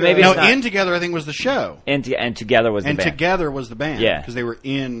 that feels like But maybe No, it's not. In Together I think was the show. And together was the And band. Together was the band. Yeah. Because they were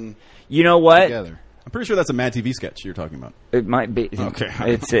in You know what? together. I'm pretty sure that's a Mad TV sketch you're talking about. It might be. Okay.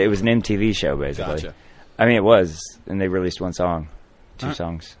 It was an MTV show basically. Gotcha. I mean, it was, and they released one song, 2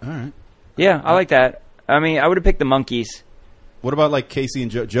 songs. All right. Yeah, I like that. I mean, I would have picked the Monkees. What about like Casey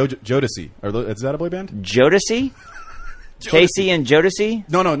and Jodeci? Is that a boy band? Jodeci? Casey and Jodeci?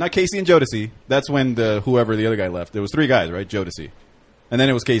 No, not Casey and Jodeci. That's when whoever the other guy left. There was 3 guys, right? Jodeci, and then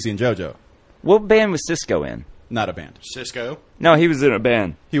it was Casey and JoJo. What band was Cisco in? Not a band. Cisco. No, he was in a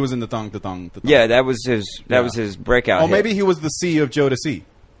band. He was in the thong. Yeah, that was his breakout. Oh, hit. maybe he was the C of Jodeci.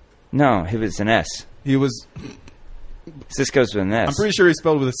 No, he was an S. He was. Cisco's with an S. I'm pretty sure he's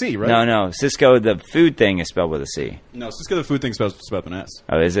spelled with a C, right? No. Cisco, the food thing, is spelled with a C. No, Cisco the food thing spelled with an S.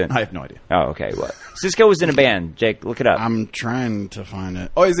 Oh, is it? I have no idea. Oh, okay. What? Cisco was in a band. Jake, look it up. I'm trying to find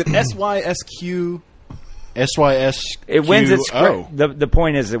it. Oh, is it SYSQ? SYS. It wins at the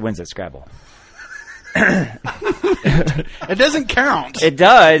point is it wins at Scrabble. It doesn't count. It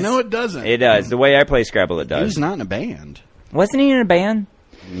does. No, it doesn't. It does. The way I play Scrabble, it He does. was not in a band. Wasn't he in a band?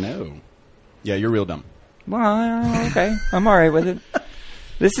 No. Yeah, you're real dumb. Well, okay. I'm all right with it.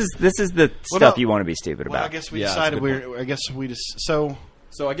 This is the stuff you want to be stupid Well, about. I guess we Yeah, that's a decided good I guess we just so.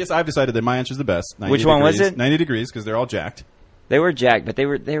 So I guess I've decided that my answer's the best. 90 Which one was degrees. it? 90 degrees, because they're all jacked. They were jacked, but they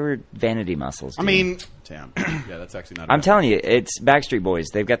were vanity muscles. I dude. mean, Damn. Yeah, that's actually not. I'm bad. telling you, it's Backstreet Boys.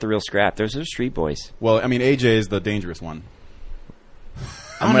 They've got the real scrap. Those are Street Boys. Well, I mean, AJ is the dangerous one.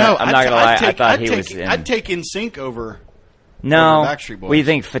 I don't know. I'm not gonna lie. I thought he was in. I'd take NSYNC over. No. over Backstreet Boys. What do you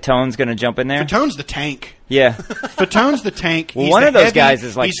think? Fatone's going to jump in there? Fatone's the tank. Yeah. Fatone's the tank. Well, He's one the of those heavy- guys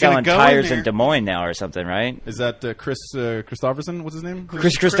is like he's gonna selling go tires in in Des Moines now or something, right? Is that Chris Christopherson? What's his name?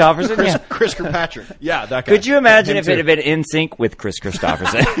 Chris Christopherson? Chris, Yeah. Chris Kirkpatrick. Yeah, that guy. Could you imagine Him if it too. had been in sync with Chris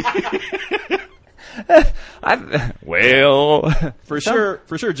Christopherson? For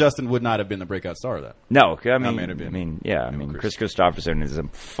sure, Justin would not have been the breakout star of that. No, I may mean, have been. Chris Christopherson is a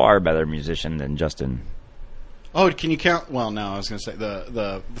far better musician than Justin. Oh, can you count? Well, no, I was going to say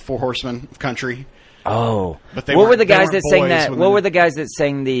the Four Horsemen of Country. Oh, But they what were weren't- the they guys weren't that sang boys that? when What they- were the guys that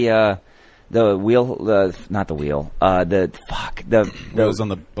sang the wheel? Not the wheel. The Wheels on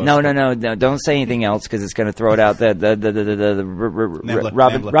the bus. No. Don't say anything else because it's going to throw it out. The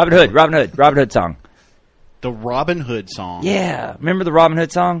Robin Hood song. The Robin Hood song. Yeah, remember the Robin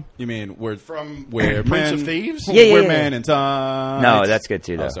Hood song? You mean we're From where Prince men, of Thieves? Yeah. We're men in time. No, that's good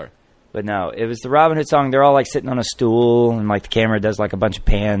too, though. Oh, sorry. But no, it was the Robin Hood song. They're all like sitting on a stool, and like the camera does like a bunch of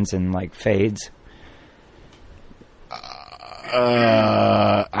pans and like fades.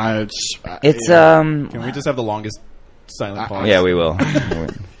 It's Can we just have the longest silent pause? yeah, we will.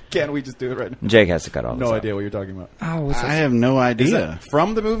 Can we just do it right now? Jake has to cut all this No out. idea what you're talking about. Oh, what's I have no Is idea. that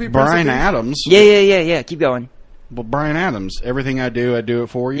from the movie? Brian Prince of Thieves? Adams. Yeah. Keep going. Well, Brian Adams. Everything I do it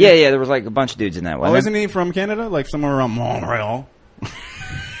for you. Yeah. There was like a bunch of dudes in that one. Oh, isn't he from Canada? Like somewhere around Montreal?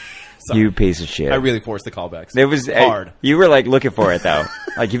 You piece of shit. I really forced the callbacks. It was hard. You were like looking for it though.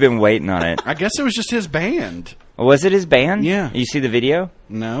 Like you've been waiting on it. I guess it was just his band. Was it his band? Yeah. You see the video?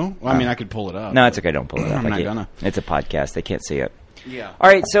 No? Well, I mean, I could pull it up. No, it's okay. Don't pull it up. I'm I not can't- gonna. It's a podcast. They can't see it. Yeah. All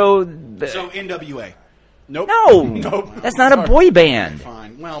right. So NWA. Nope. no, Nope. that's not a boy band.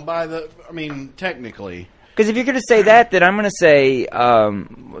 Fine. Well, technically. Because if you're going to say that, then I'm going to say,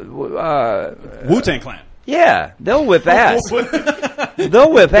 Wu-Tang Clan. yeah, they'll whip ass.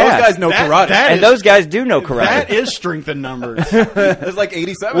 They'll whip Those ass. guys know karate. that and is- those guys do know karate. That is strength in numbers. There's like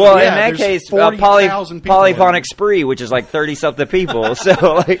 87. well, Yeah, in that there's case, 40,000 people polyphonic in. spree, which is like 30-something people. So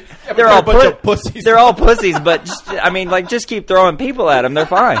like but they're they're all a bunch of pussies. They're all pussies, but just keep throwing people at them. They're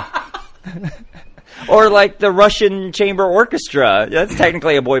fine. Or like the Russian Chamber Orchestra. That's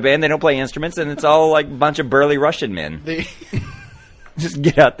technically a boy band. They don't play instruments, and it's all like a bunch of burly Russian men. Just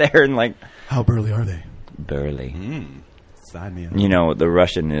get out there and like How burly are they? burly. Sign me up. You know, the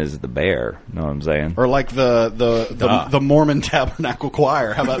Russian is the bear. Know what I'm saying? Or like the Mormon Tabernacle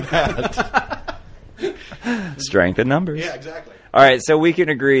Choir. How about that? Strength in numbers. Yeah, exactly. All right, so we can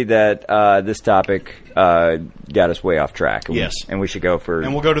agree that this topic got us way off track. Yes. And we should go for...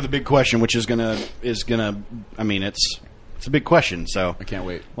 And we'll go to the big question, which is gonna. I mean, it's a big question. So I can't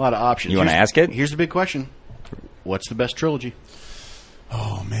wait. a lot of options. You wanna ask it? Here's the big question: what's the best trilogy?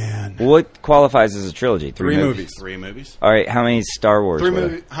 Oh, man. What qualifies as a trilogy? Three movies. 3 movies. All right, how many Star Wars? 3 were there?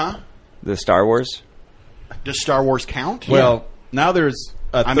 movies. Huh? The Star Wars? Does Star Wars count? Well, now there's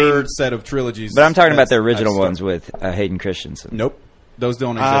a third set of trilogies. But I'm talking about the original I've ones with Hayden Christensen. Nope. Those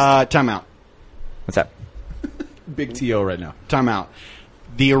don't exist. Time out. What's that? Big T.O. right now. Time out.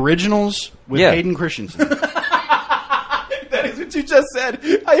 The originals with Hayden Christensen. That is what you just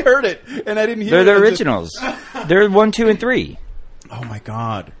said. I heard it, and I didn't hear They're it. the originals. They're 1, 2, and 3. Oh, my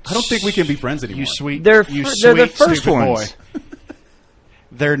God. I don't think we can be friends anymore. You sweet. They're you they're the sweet, first stupid ones. Boy.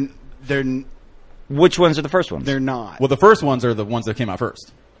 They're Which ones are the first ones? they're not. Well, the first ones are the ones that came out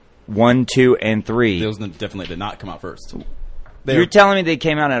first. 1, 2, and 3. Those definitely did not come out first. You're telling me they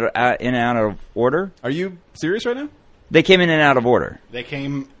came out in and out of order? Are you serious right now? They came in and out of order. They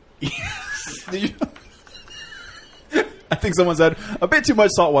came. I think someone said a bit too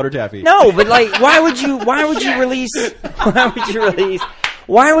much saltwater taffy. No, but like, why would you release?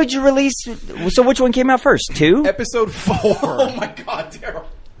 So which one came out first? 2? Episode 4. Oh my God, Daryl.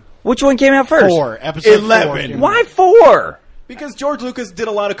 Which one came out first? 4. Episode 11. 4. Why 4? Because George Lucas did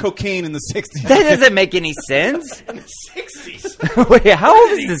a lot of cocaine in the 60s. That doesn't make any sense. In the 60s. Wait, how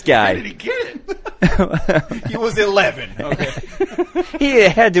old is this Where did guy? he get it? He was 11. Okay. He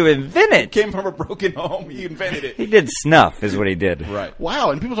had to invent it. Came from a broken home. He invented it. He did snuff, is what he did. Right.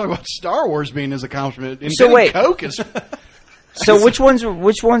 Wow, and people talk about Star Wars being his accomplishment. So wait. Coke is. So which ones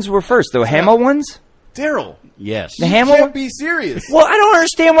were first? The Hamill ones? Daryl. Yes. The You Hamill? can't be serious. Well, I don't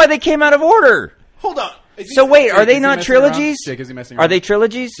understand why they came out of order. Hold on. Is he- So wait, are Jake, they is he not messing around? trilogies? Jake, is he messing Are around? they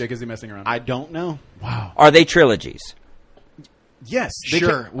trilogies? Jake, is he messing around? I don't know. Are they trilogies? Yes.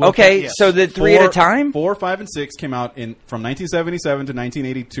 Sure. Okay, Yes. so the 3 at a time? 4, 5, and 6 came out from 1977 to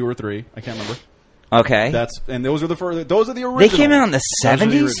 1982 or 3. I can't remember. Okay. And those are the originals. They came out in the Those are the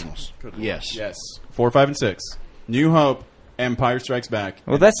 70s? originals. Yes. Yes. 4, 5, and 6. New Hope, Empire Strikes Back,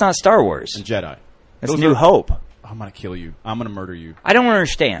 Well, that's not Star Wars. and Jedi. That's Those New are- Hope. I'm gonna kill you. I'm gonna murder you. I don't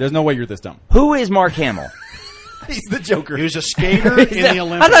understand. There's no way you're this dumb. Who is Mark Hamill? He's the Joker. He was a skater in the I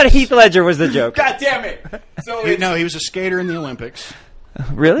Olympics. thought Heath Ledger was the joke. God damn it! So No, he was a skater in the Olympics.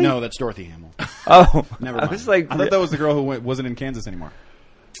 Really? No, that's Dorothy Hamill. Oh, Never I mind. was like, I thought that was the girl who wasn't in Kansas anymore.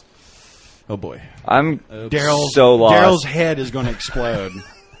 Oh boy. I'm Daryl's so lost. Daryl's head is going to explode.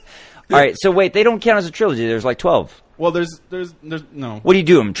 All right, so wait, they don't count as a trilogy. There's like 12. Well, there's no. What do you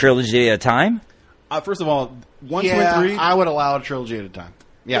do them? Trilogy at a time? First of all, 1, 2, yeah, and 3. I would allow a trilogy at a time.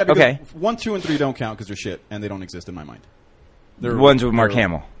 Yeah. because Okay. 1, 2, and 3 don't count because they're shit and they don't exist in my mind. The ones with Mark they're-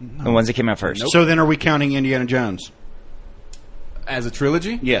 Hamill. The ones that came out first. So then, are we counting Indiana Jones? As a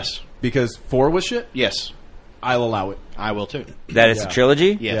trilogy? Yes. Because 4 was shit. Yes. I'll allow it. I will too. That is Yeah. a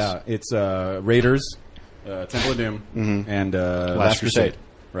trilogy? Yes. Yeah, it's Raiders, Temple of Doom, and Last Crusade.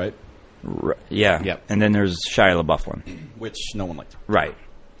 Right? Yeah. Yep. And then there's Shia LaBeouf one. Which no one liked. Right.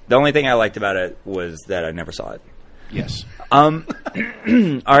 The only thing I liked about it was that I never saw it. Yes. All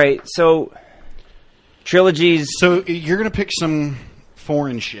right, so trilogies. So you're going to pick some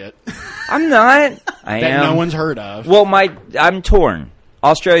foreign shit I'm not. I that am. no one's heard of. Well, I'm torn.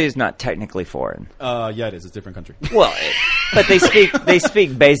 Australia is not technically foreign. Yeah, it is. It's a different country. Well, but they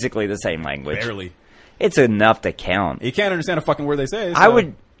speak basically the same language. Barely. It's enough to count. You can't understand a fucking word they say. I so-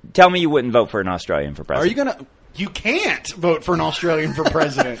 would tell me you wouldn't vote for an Australian for Are president. you gonna? You can't vote for an Australian for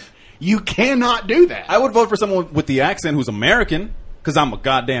president. You cannot do that. I would vote for someone with the accent who's American because I'm a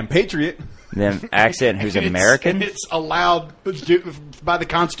goddamn patriot. Then accent who's It's- American? It's allowed by the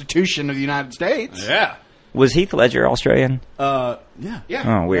Constitution of the United States. Yeah. Was Heath Ledger Australian? Yeah.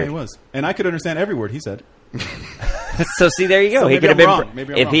 Yeah. Oh, weird. Yeah, he was, and I could understand every word he said. So see, there you go. So he maybe could have I'm been wrong.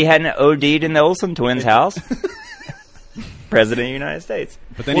 Maybe I'm if he wrong. hadn't OD'd in the Olsen twins' house. President of the United States.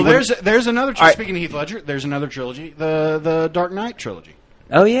 But then Well, he wouldn't- there's another. All right. Speaking of Heath Ledger, there's another trilogy, the Dark Knight trilogy.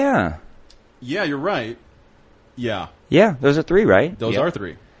 Oh yeah, Yeah, you're right. Yeah, yeah. Those are 3, right? those Yep. are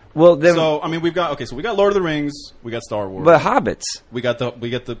 3. Well, then, So I mean, we got Lord of the Rings, we got Star Wars, but Hobbits we get the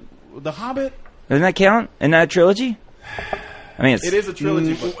Hobbit. doesn't that count? Isn't that a trilogy? I mean, It is a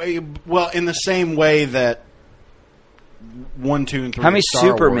trilogy. but Well, in the same way that 1, 2, and 3. how many of Star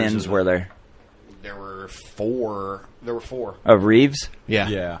Wars Supermans is- were there? There were 4. There were 4. Of Reeves? Yeah.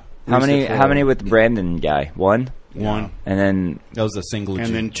 yeah. How We many? said How 4. many with the Brandon guy? 1, One. and then That was a single.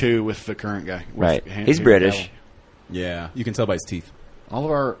 And then 2 with the current guy. with right. Henry He's British. Cavill. yeah, you can tell by his teeth. All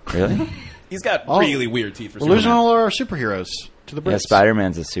of our Really? He's got Oh. really weird teeth. For we're losing Superman. all our superheroes to the Brits. Yeah,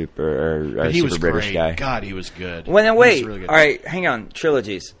 Spider-Man's a super But he super was British great. guy. God, he was good. Well, then He wait. was really good. All right, hang on.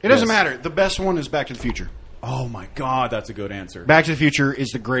 Trilogies. It doesn't Yes. matter. The best one is Back to the Future. Oh my god, that's a good answer. Back to the Future is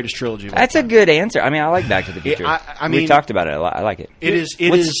the greatest trilogy. Of all That's a time. good answer. I mean, I like Back to the Future. I mean- we've talked about it a lot. I like it. It is.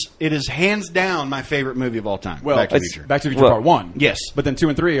 It What's- is. It is hands down my favorite movie of all time. Well, Back to the it's Future. Back to the Future Well, Part 1. yes. but then 2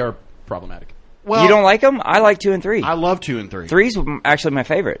 and 3 are problematic. Well, you don't like them? I like 2 and 3. I love 2 and 3. 3's actually my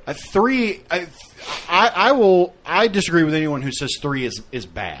favorite. 3, I disagree with anyone who says 3 is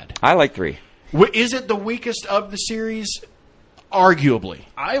bad. I like 3. Is it the weakest of the series? Arguably.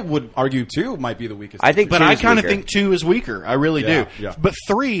 I would argue 2 might be the weakest. I think, But 2 I is kind of weaker. think 2 is weaker. I really do. Yeah. But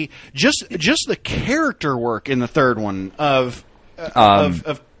 3, just the character work in the third one of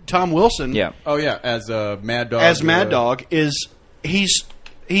Tom Wilson. Yeah. Oh yeah, as Mad Dog. As Mad Dog is he's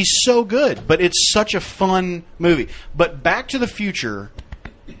so good, but it's such a fun movie. But Back to the Future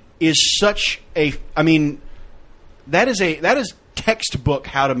is such a that is textbook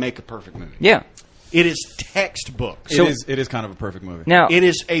how to make a perfect movie. Yeah. It is textbook. It is kind of a perfect movie. Now, It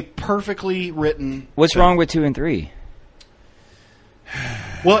is a perfectly written. what's wrong with 2 and 3?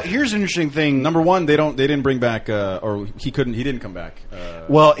 Well, here's an interesting thing. Number one, they didn't bring back, or he didn't come back.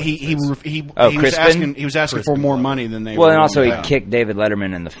 Well, he was Crispin? asking for more money than they. Well, were and also he willing to pay. kicked David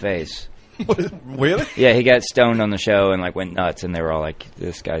Letterman in the face. Really? Yeah, he got stoned on the show and went nuts, and they were all like,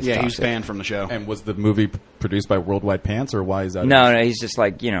 "This guy's Yeah, he was toxic." banned from the show. And was the movie produced by Worldwide Pants, or why is that? No, he's just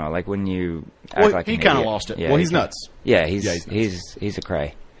like when you act Well, like he an kinda idiot. lost it. Yeah, Well, he's nuts. Yeah, he's nuts. he's a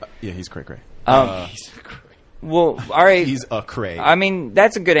cray. Yeah, he's cray cray. Well, all right. He's a cray. I mean,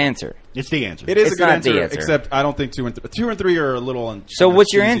 that's a good answer. It's the answer. It is It's a good not the answer, answer. except I don't think 2 and 3 are a little on. So on the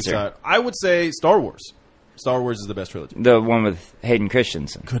what's your cheesy answer? side. I would say Star Wars. Star Wars is the best trilogy. The one with Hayden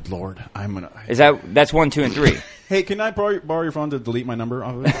Christensen. Good lord, I'm gonna. That's 1, 2, and 3? Hey, can I borrow your phone to delete my number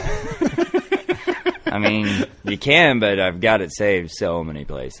off of it? I mean, you can, but I've got it saved so many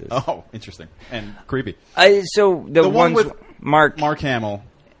places. Oh, interesting and creepy. So the one ones with Mark Hamill,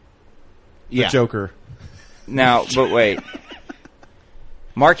 the Yeah. Joker. now, but wait,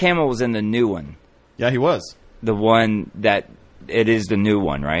 Mark Hamill was in the new one, Yeah, he was. the one that it is the new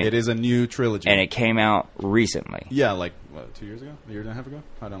one, right? It is a new trilogy, and it came out recently. yeah, like 2 years ago, a year and a half ago.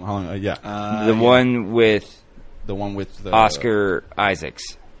 I don't know how long. Yeah, The one with the one with the Oscar Isaacs.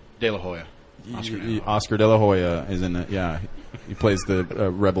 De La Hoya. Oscar De La Hoya is in it. Yeah, he plays the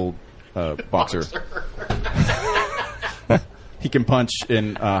rebel boxer. He can punch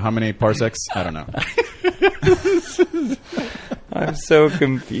in how many parsecs? I don't know. I'm so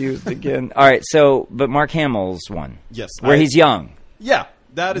confused again. All right, but Mark Hamill's one. Yes, Where he's young. Yeah,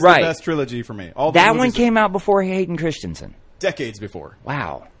 that is Right. the best trilogy for me. All the That one movies- came out before Hayden Christensen. decades before.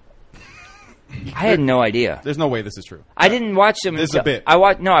 Wow. I had no idea. There's no way this is true. I didn't watch them. This is a bit. I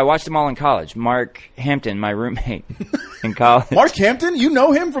watched them all in college. Mark Hampton, my roommate in college. Mark Hampton, you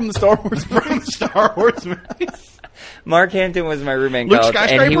know him from the Star Wars movies. Star Wars movies. Mark Hampton was my roommate in Luke college, and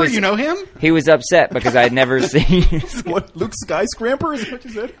Skyscraper, he was you know him? he was upset because I had never seen. What? Luke Skyscraper is what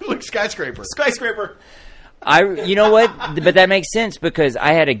you said? Luke Skyscraper. Skyscraper. You know what? But that makes sense because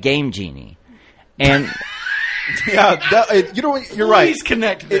I had a Game Genie, and Yeah, you know what? You're right. Please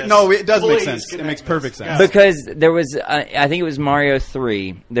connect this. It does make Please sense. It connect makes this. perfect sense. because there was I think it was Mario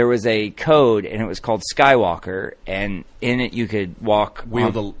 3. There was a code, and it was called Skywalker, and in it you could walk.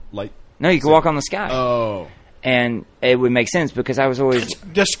 Wield on, the light. no, you could walk on the sky, Oh. and it would make sense because I was always. It's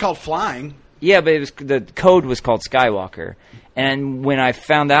just called flying. Yeah, but the code was called Skywalker. And when I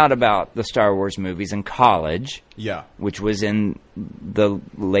found out about the Star Wars movies in college, Yeah. which was in the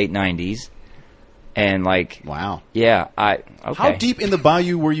late 90s, and Wow. yeah, okay. How deep in the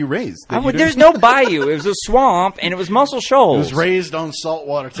bayou were you raised? that you There's didn't- no bayou. It was a swamp, and it was Muscle It Shoals. was raised on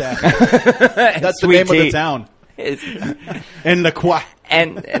saltwater tap. That's the Sweet name of tea. the town. And the Qua.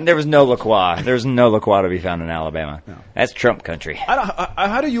 and there was no La Croix. There's no La Croix to be found in Alabama. That's Trump country.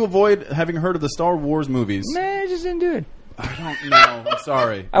 How do you avoid having heard of the Star Wars movies? Man, I just didn't do it. I don't know. I'm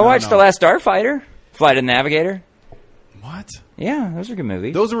sorry. I watched The Last Starfighter, Flight of the Navigator. What? Yeah, those are good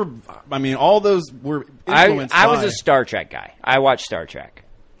movies. Those were. I mean, all those were influenced I was by- a Star Trek guy. I watched Star Trek.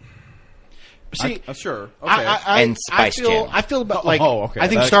 See, sure. Okay. And Spice Jam. I feel about okay. I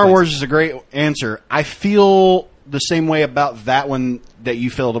think That Star explains Wars is a great answer. I feel the same way about that one that you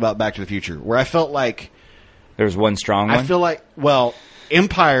felt about Back to the Future, where I felt like There's one strong one. I feel like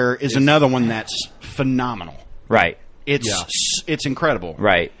Empire is another one that's phenomenal. Right. It's incredible.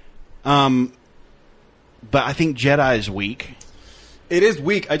 Right. But I think Jedi is weak. It is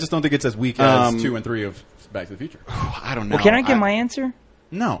weak. I just don't think it's as weak as 2 and 3 of Back to the Future. I don't know. Well, can I get my answer?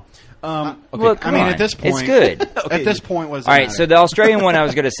 No. Okay. Well, I come mean, on. at this point, it's good. At this point, was All right, so the Australian one I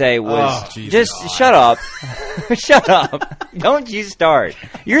was going to say was Oh, Jesus. just shut up, shut up. Don't you start.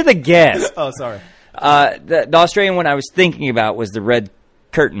 You're the guest. Oh, sorry. The Australian one I was thinking about was the Red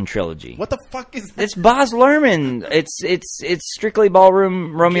Curtain trilogy. What the fuck is that? It's Baz Luhrmann. It's strictly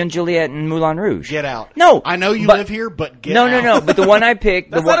ballroom Romeo and Juliet and Moulin Rouge. Get out. No, I know you but- live here, but get no, out. no. But the one I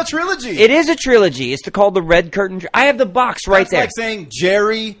picked, That's not a trilogy. It is a trilogy. It's called the Red Curtain. I have the box right That's there. like saying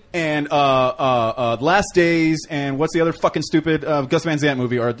Jerry and Last Days, and what's the other fucking stupid Gus Van Sant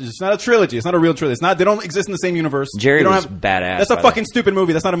movie? Or it's not a trilogy. It's not a real trilogy. It's not. They don't exist in the same universe. Jerry They don't was badass, That's a by the fucking stupid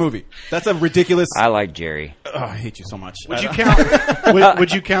movie. That's not a movie. That's a ridiculous. I like Jerry. Oh, I hate you so much. Would you count?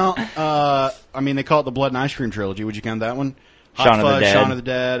 would you count? I mean, they call it the Blood and Ice Cream trilogy. Would you count that one? Hot Shaun of the Fuzz, Dead. Shaun of the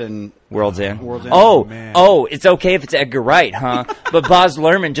Dead, and World's End. World's End. Oh, man. oh, it's okay if it's Edgar Wright, huh? But Baz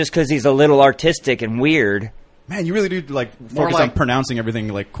Luhrmann, just because he's a little artistic and weird. Man, you really do focus on pronouncing everything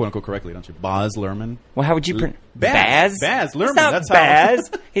quote unquote correctly, don't you? Baz Luhrmann. Well, how would you Baz. Baz? Baz Luhrmann. He's not That's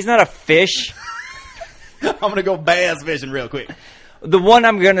Baz. He's not a fish. I'm gonna go Baz fishing real quick. The one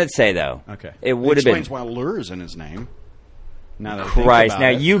I'm gonna say though. Okay. It would have been explains why Lure is in his name. Now that I think Christ. about Now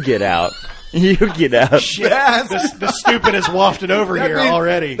it. you get out. You get out. Baz. the stupid is wafted over here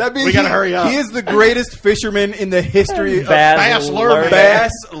already. That means we gotta hurry up. He is the greatest fisherman in the history of Baz Luhrmann.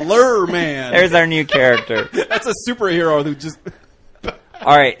 Baz Luhrmann. There's our new character. That's a superhero who just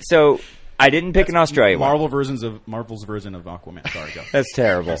All right, so I didn't pick an Australian one. Marvel's version of Aquaman. Sorry, go. That's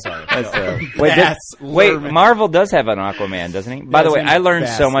terrible. Sorry. That's No. terrible. Wait, Baz wait, Luhrmann. Marvel does have an Aquaman, doesn't he? By the his way, name's I learned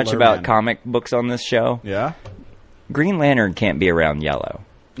Baz so much about Luhrmann. comic books on this show. Yeah. Green Lantern can't be around yellow.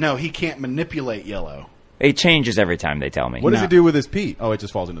 No, he can't manipulate yellow. It changes every time they tell me. What does No. he do with his pee? Oh, it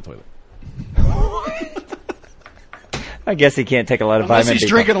just falls in the toilet. I guess he can't take a lot of Unless vitamin he's B.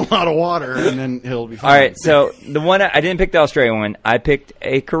 drinking a lot of water, and then he'll be fine. All right, so the one I didn't pick the Australian one. I picked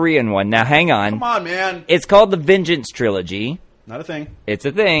a Korean one. Now, hang on. Come on, man. It's called the Vengeance Trilogy. Not a thing. It's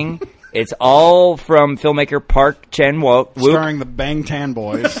a thing. It's all from filmmaker Park Chan-wook. Starring the Bangtan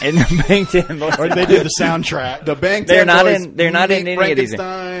Boys. And the Bangtan Or they did the soundtrack. The Bang They're not Boys in. They're not in meet any of these.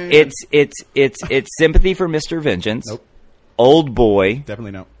 Frankenstein. It's Sympathy for Mr. Vengeance. Nope. Old Boy.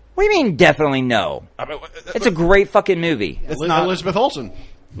 Definitely no. What do you mean? Definitely no. It's a great fucking movie. It's not Elizabeth Olsen.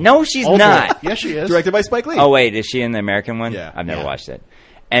 No, she's Old not. Boy. Yes, she is. directed by Spike Lee. Oh wait, is she in the American one? Yeah. I've never Yeah. watched it.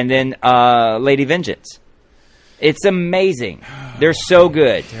 And then Lady Vengeance. It's amazing. They're so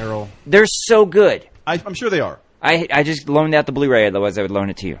good. Daryl. They're so good. I'm sure they are. I just loaned out the Blu-ray. Otherwise, I would loan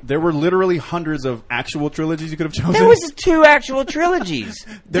it to you. There were literally hundreds of actual trilogies you could have chosen. There was 2 actual trilogies.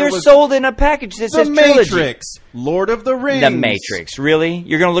 There They're was sold in a package that The says trilogy. Matrix, Lord of the Rings. The Matrix. Really?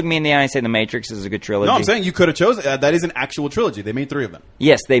 You're going to look me in the eye and say The Matrix is a good trilogy? No, I'm saying you could have chosen. That is an actual trilogy. They made 3 of them.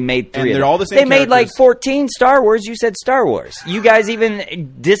 Yes, they made 3 And of they're them. all the same They made like characters. 14 Star Wars. You said Star Wars. You guys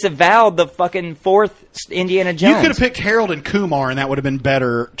even disavowed the fucking 4th Indiana You Jones. could have picked Harold and Kumar, and that would have been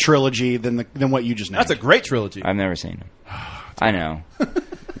better trilogy than what you just named. That's a great trilogy. I've never seen him. I know.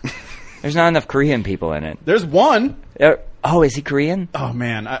 There's not enough Korean people in it. There's one. Oh, is he Korean? Oh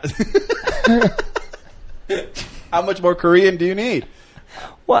man. How much more Korean do you need?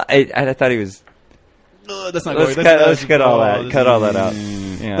 Well, I thought he was. That's not Let's going. cut all that. Cut all that out.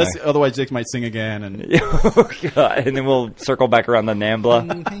 Yeah. Otherwise, Jake might sing again. And Oh, God. And then we'll circle back around the Nambla.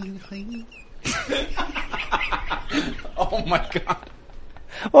 oh my god.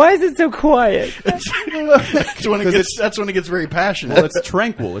 Why is it so quiet? that's when it gets very passionate. Well, it's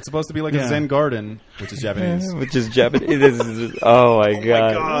tranquil. It's supposed to be like Yeah. a Zen garden, which is Japanese. Which is Japanese. Oh my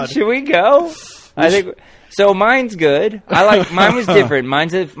god. God. Should we go? I think so. Mine's good. I like mine was different.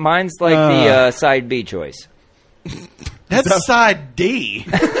 Mine's like the side B choice. That's side D.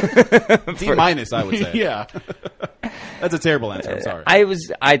 D minus, I would say. Yeah. That's a terrible answer. I'm sorry.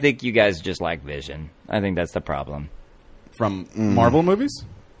 I think you guys just like Vision. I think that's the problem. From Marvel movies?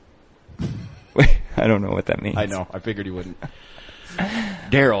 I don't know what that means. I know. I figured you wouldn't.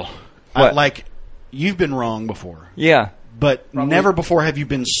 Daryl, What? you've been wrong before, Yeah. but never before have you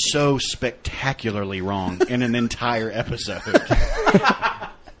been so spectacularly wrong in an entire episode.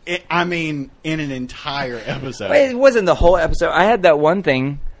 In an entire episode. It wasn't the whole episode. I had that one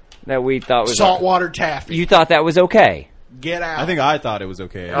thing that we thought was Saltwater taffy. You thought that was okay. Get out. I think I thought it was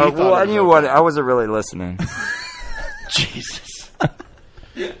okay. Well, I knew what. I wasn't really listening. Jesus.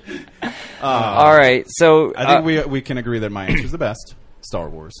 All right, so I think we can agree that my answer is the best. Star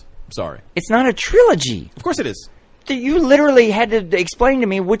Wars. I'm sorry. it's not a trilogy. Of course it is. You literally had to explain to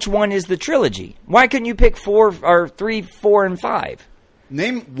me which one is the trilogy. Why couldn't you pick 4 or 3, 4, and 5?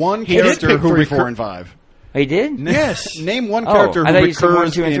 Name one He did character pick who 3, 4, recurs. and 5. He did? Yes. Name one Oh, character I who thought you said recurs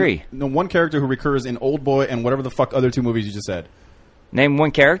 1, 2, and in 3. No, one character who recurs in Old Boy and whatever the fuck other 2 movies you just said. Name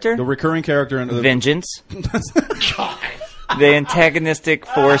one character. The recurring character in the Vengeance. The antagonistic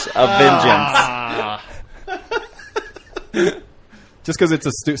force of vengeance. Just because it's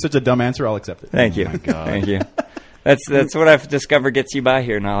such a dumb answer, I'll accept it. Thank you. Thank you. That's what I've discovered gets you by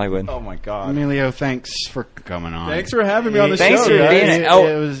here in Hollywood. Oh my god! Emilio, thanks for coming on. Thanks for having me on the Thanks show. for guys. being it.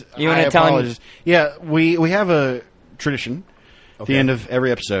 Oh, you wanna I tell him- apologize. Yeah, we have a tradition At the end of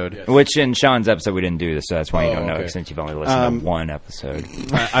every episode. Yes. Which in Sean's episode we didn't do this, so that's why you don't know okay. it, since you've only listened to one episode.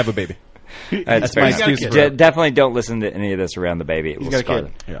 I have a baby. That's my fair excuse enough. for it. Definitely don't listen to any of this around the baby. It will got a scar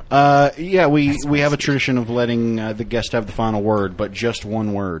kid. them. Yeah. We have a tradition of letting the guest have the final word, but just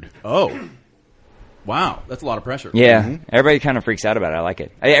one word. Oh. Wow. That's a lot of pressure. Yeah, everybody kind of freaks out about it. I like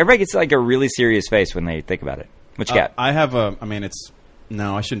it. Everybody gets like a really serious face when they think about it. What you got? I have a. I mean, it's.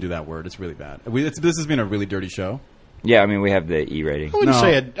 No, I shouldn't do that word. It's really bad. This has been a really dirty show. Yeah, I mean, we have the E rating.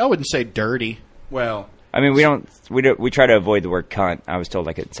 I wouldn't say dirty. Well, I mean, we try to avoid the word cunt. I was told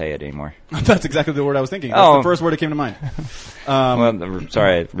I couldn't say it anymore. that's exactly the word I was thinking. That's the first word that came to mind. Well,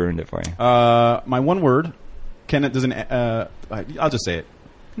 sorry, I ruined it for you. My one word. Doesn't. I'll just say it.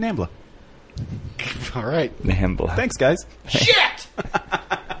 Nambla. All right. Nambla. Thanks, guys. Shit!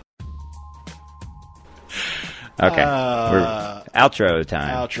 Okay. We're outro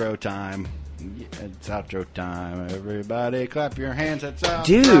time. Outro time. Yeah, it's outro time. Everybody clap your hands. It's outro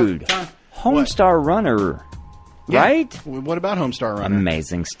Dude, time. Homestar Runner. Yeah. Right? What about Homestar Runner?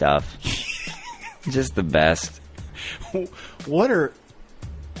 Amazing stuff. Just the best. I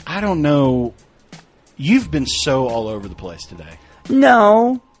don't know. You've been so all over the place today.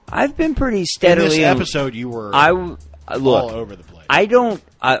 No, I've been pretty steadily. In this episode, you were look, all over the place. I don't.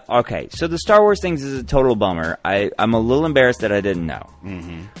 Okay, so the Star Wars things is a total bummer. I'm a little embarrassed that I didn't know.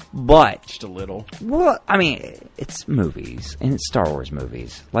 Mm-hmm. But just a little. Well, I mean, it's movies and it's Star Wars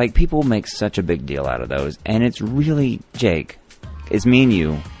movies. Like, people make such a big deal out of those, and it's really, Jake, it's me and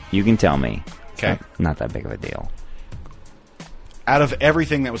you. You can tell me. Okay, not that big of a deal. Out of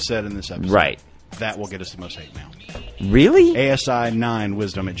everything that was said in this episode, right? That will get us the most hate mail. Really?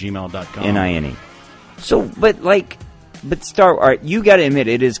 ASI9wisdom@gmail.com. NINE. So, but Star Wars, you got to admit,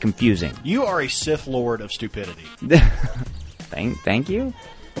 it is confusing. You are a Sith Lord of stupidity. Thank you.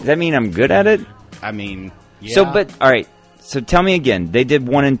 Does that mean I'm good at it? I mean, yeah. So, but all right. So tell me again. They did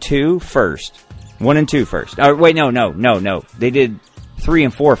 1 and 2 first. 1 and 2 first. Wait, no. They did 3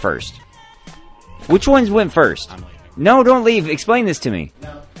 and 4 first. Which ones went first? I'm leaving. No, don't leave. Explain this to me.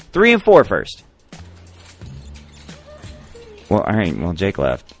 No. 3 and 4 first. Well, all right. Well, Jake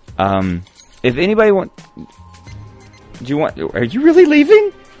left. If anybody are you really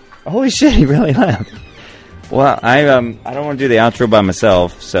leaving? Holy shit, he really left. Well, I don't want to do the outro by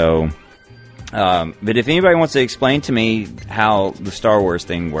myself, so but if anybody wants to explain to me how the Star Wars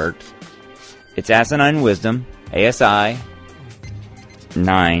thing worked, it's Asinine Wisdom, ASI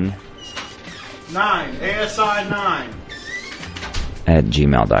 9 ASI 9 at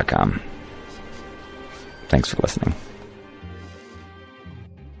gmail.com. Thanks for listening.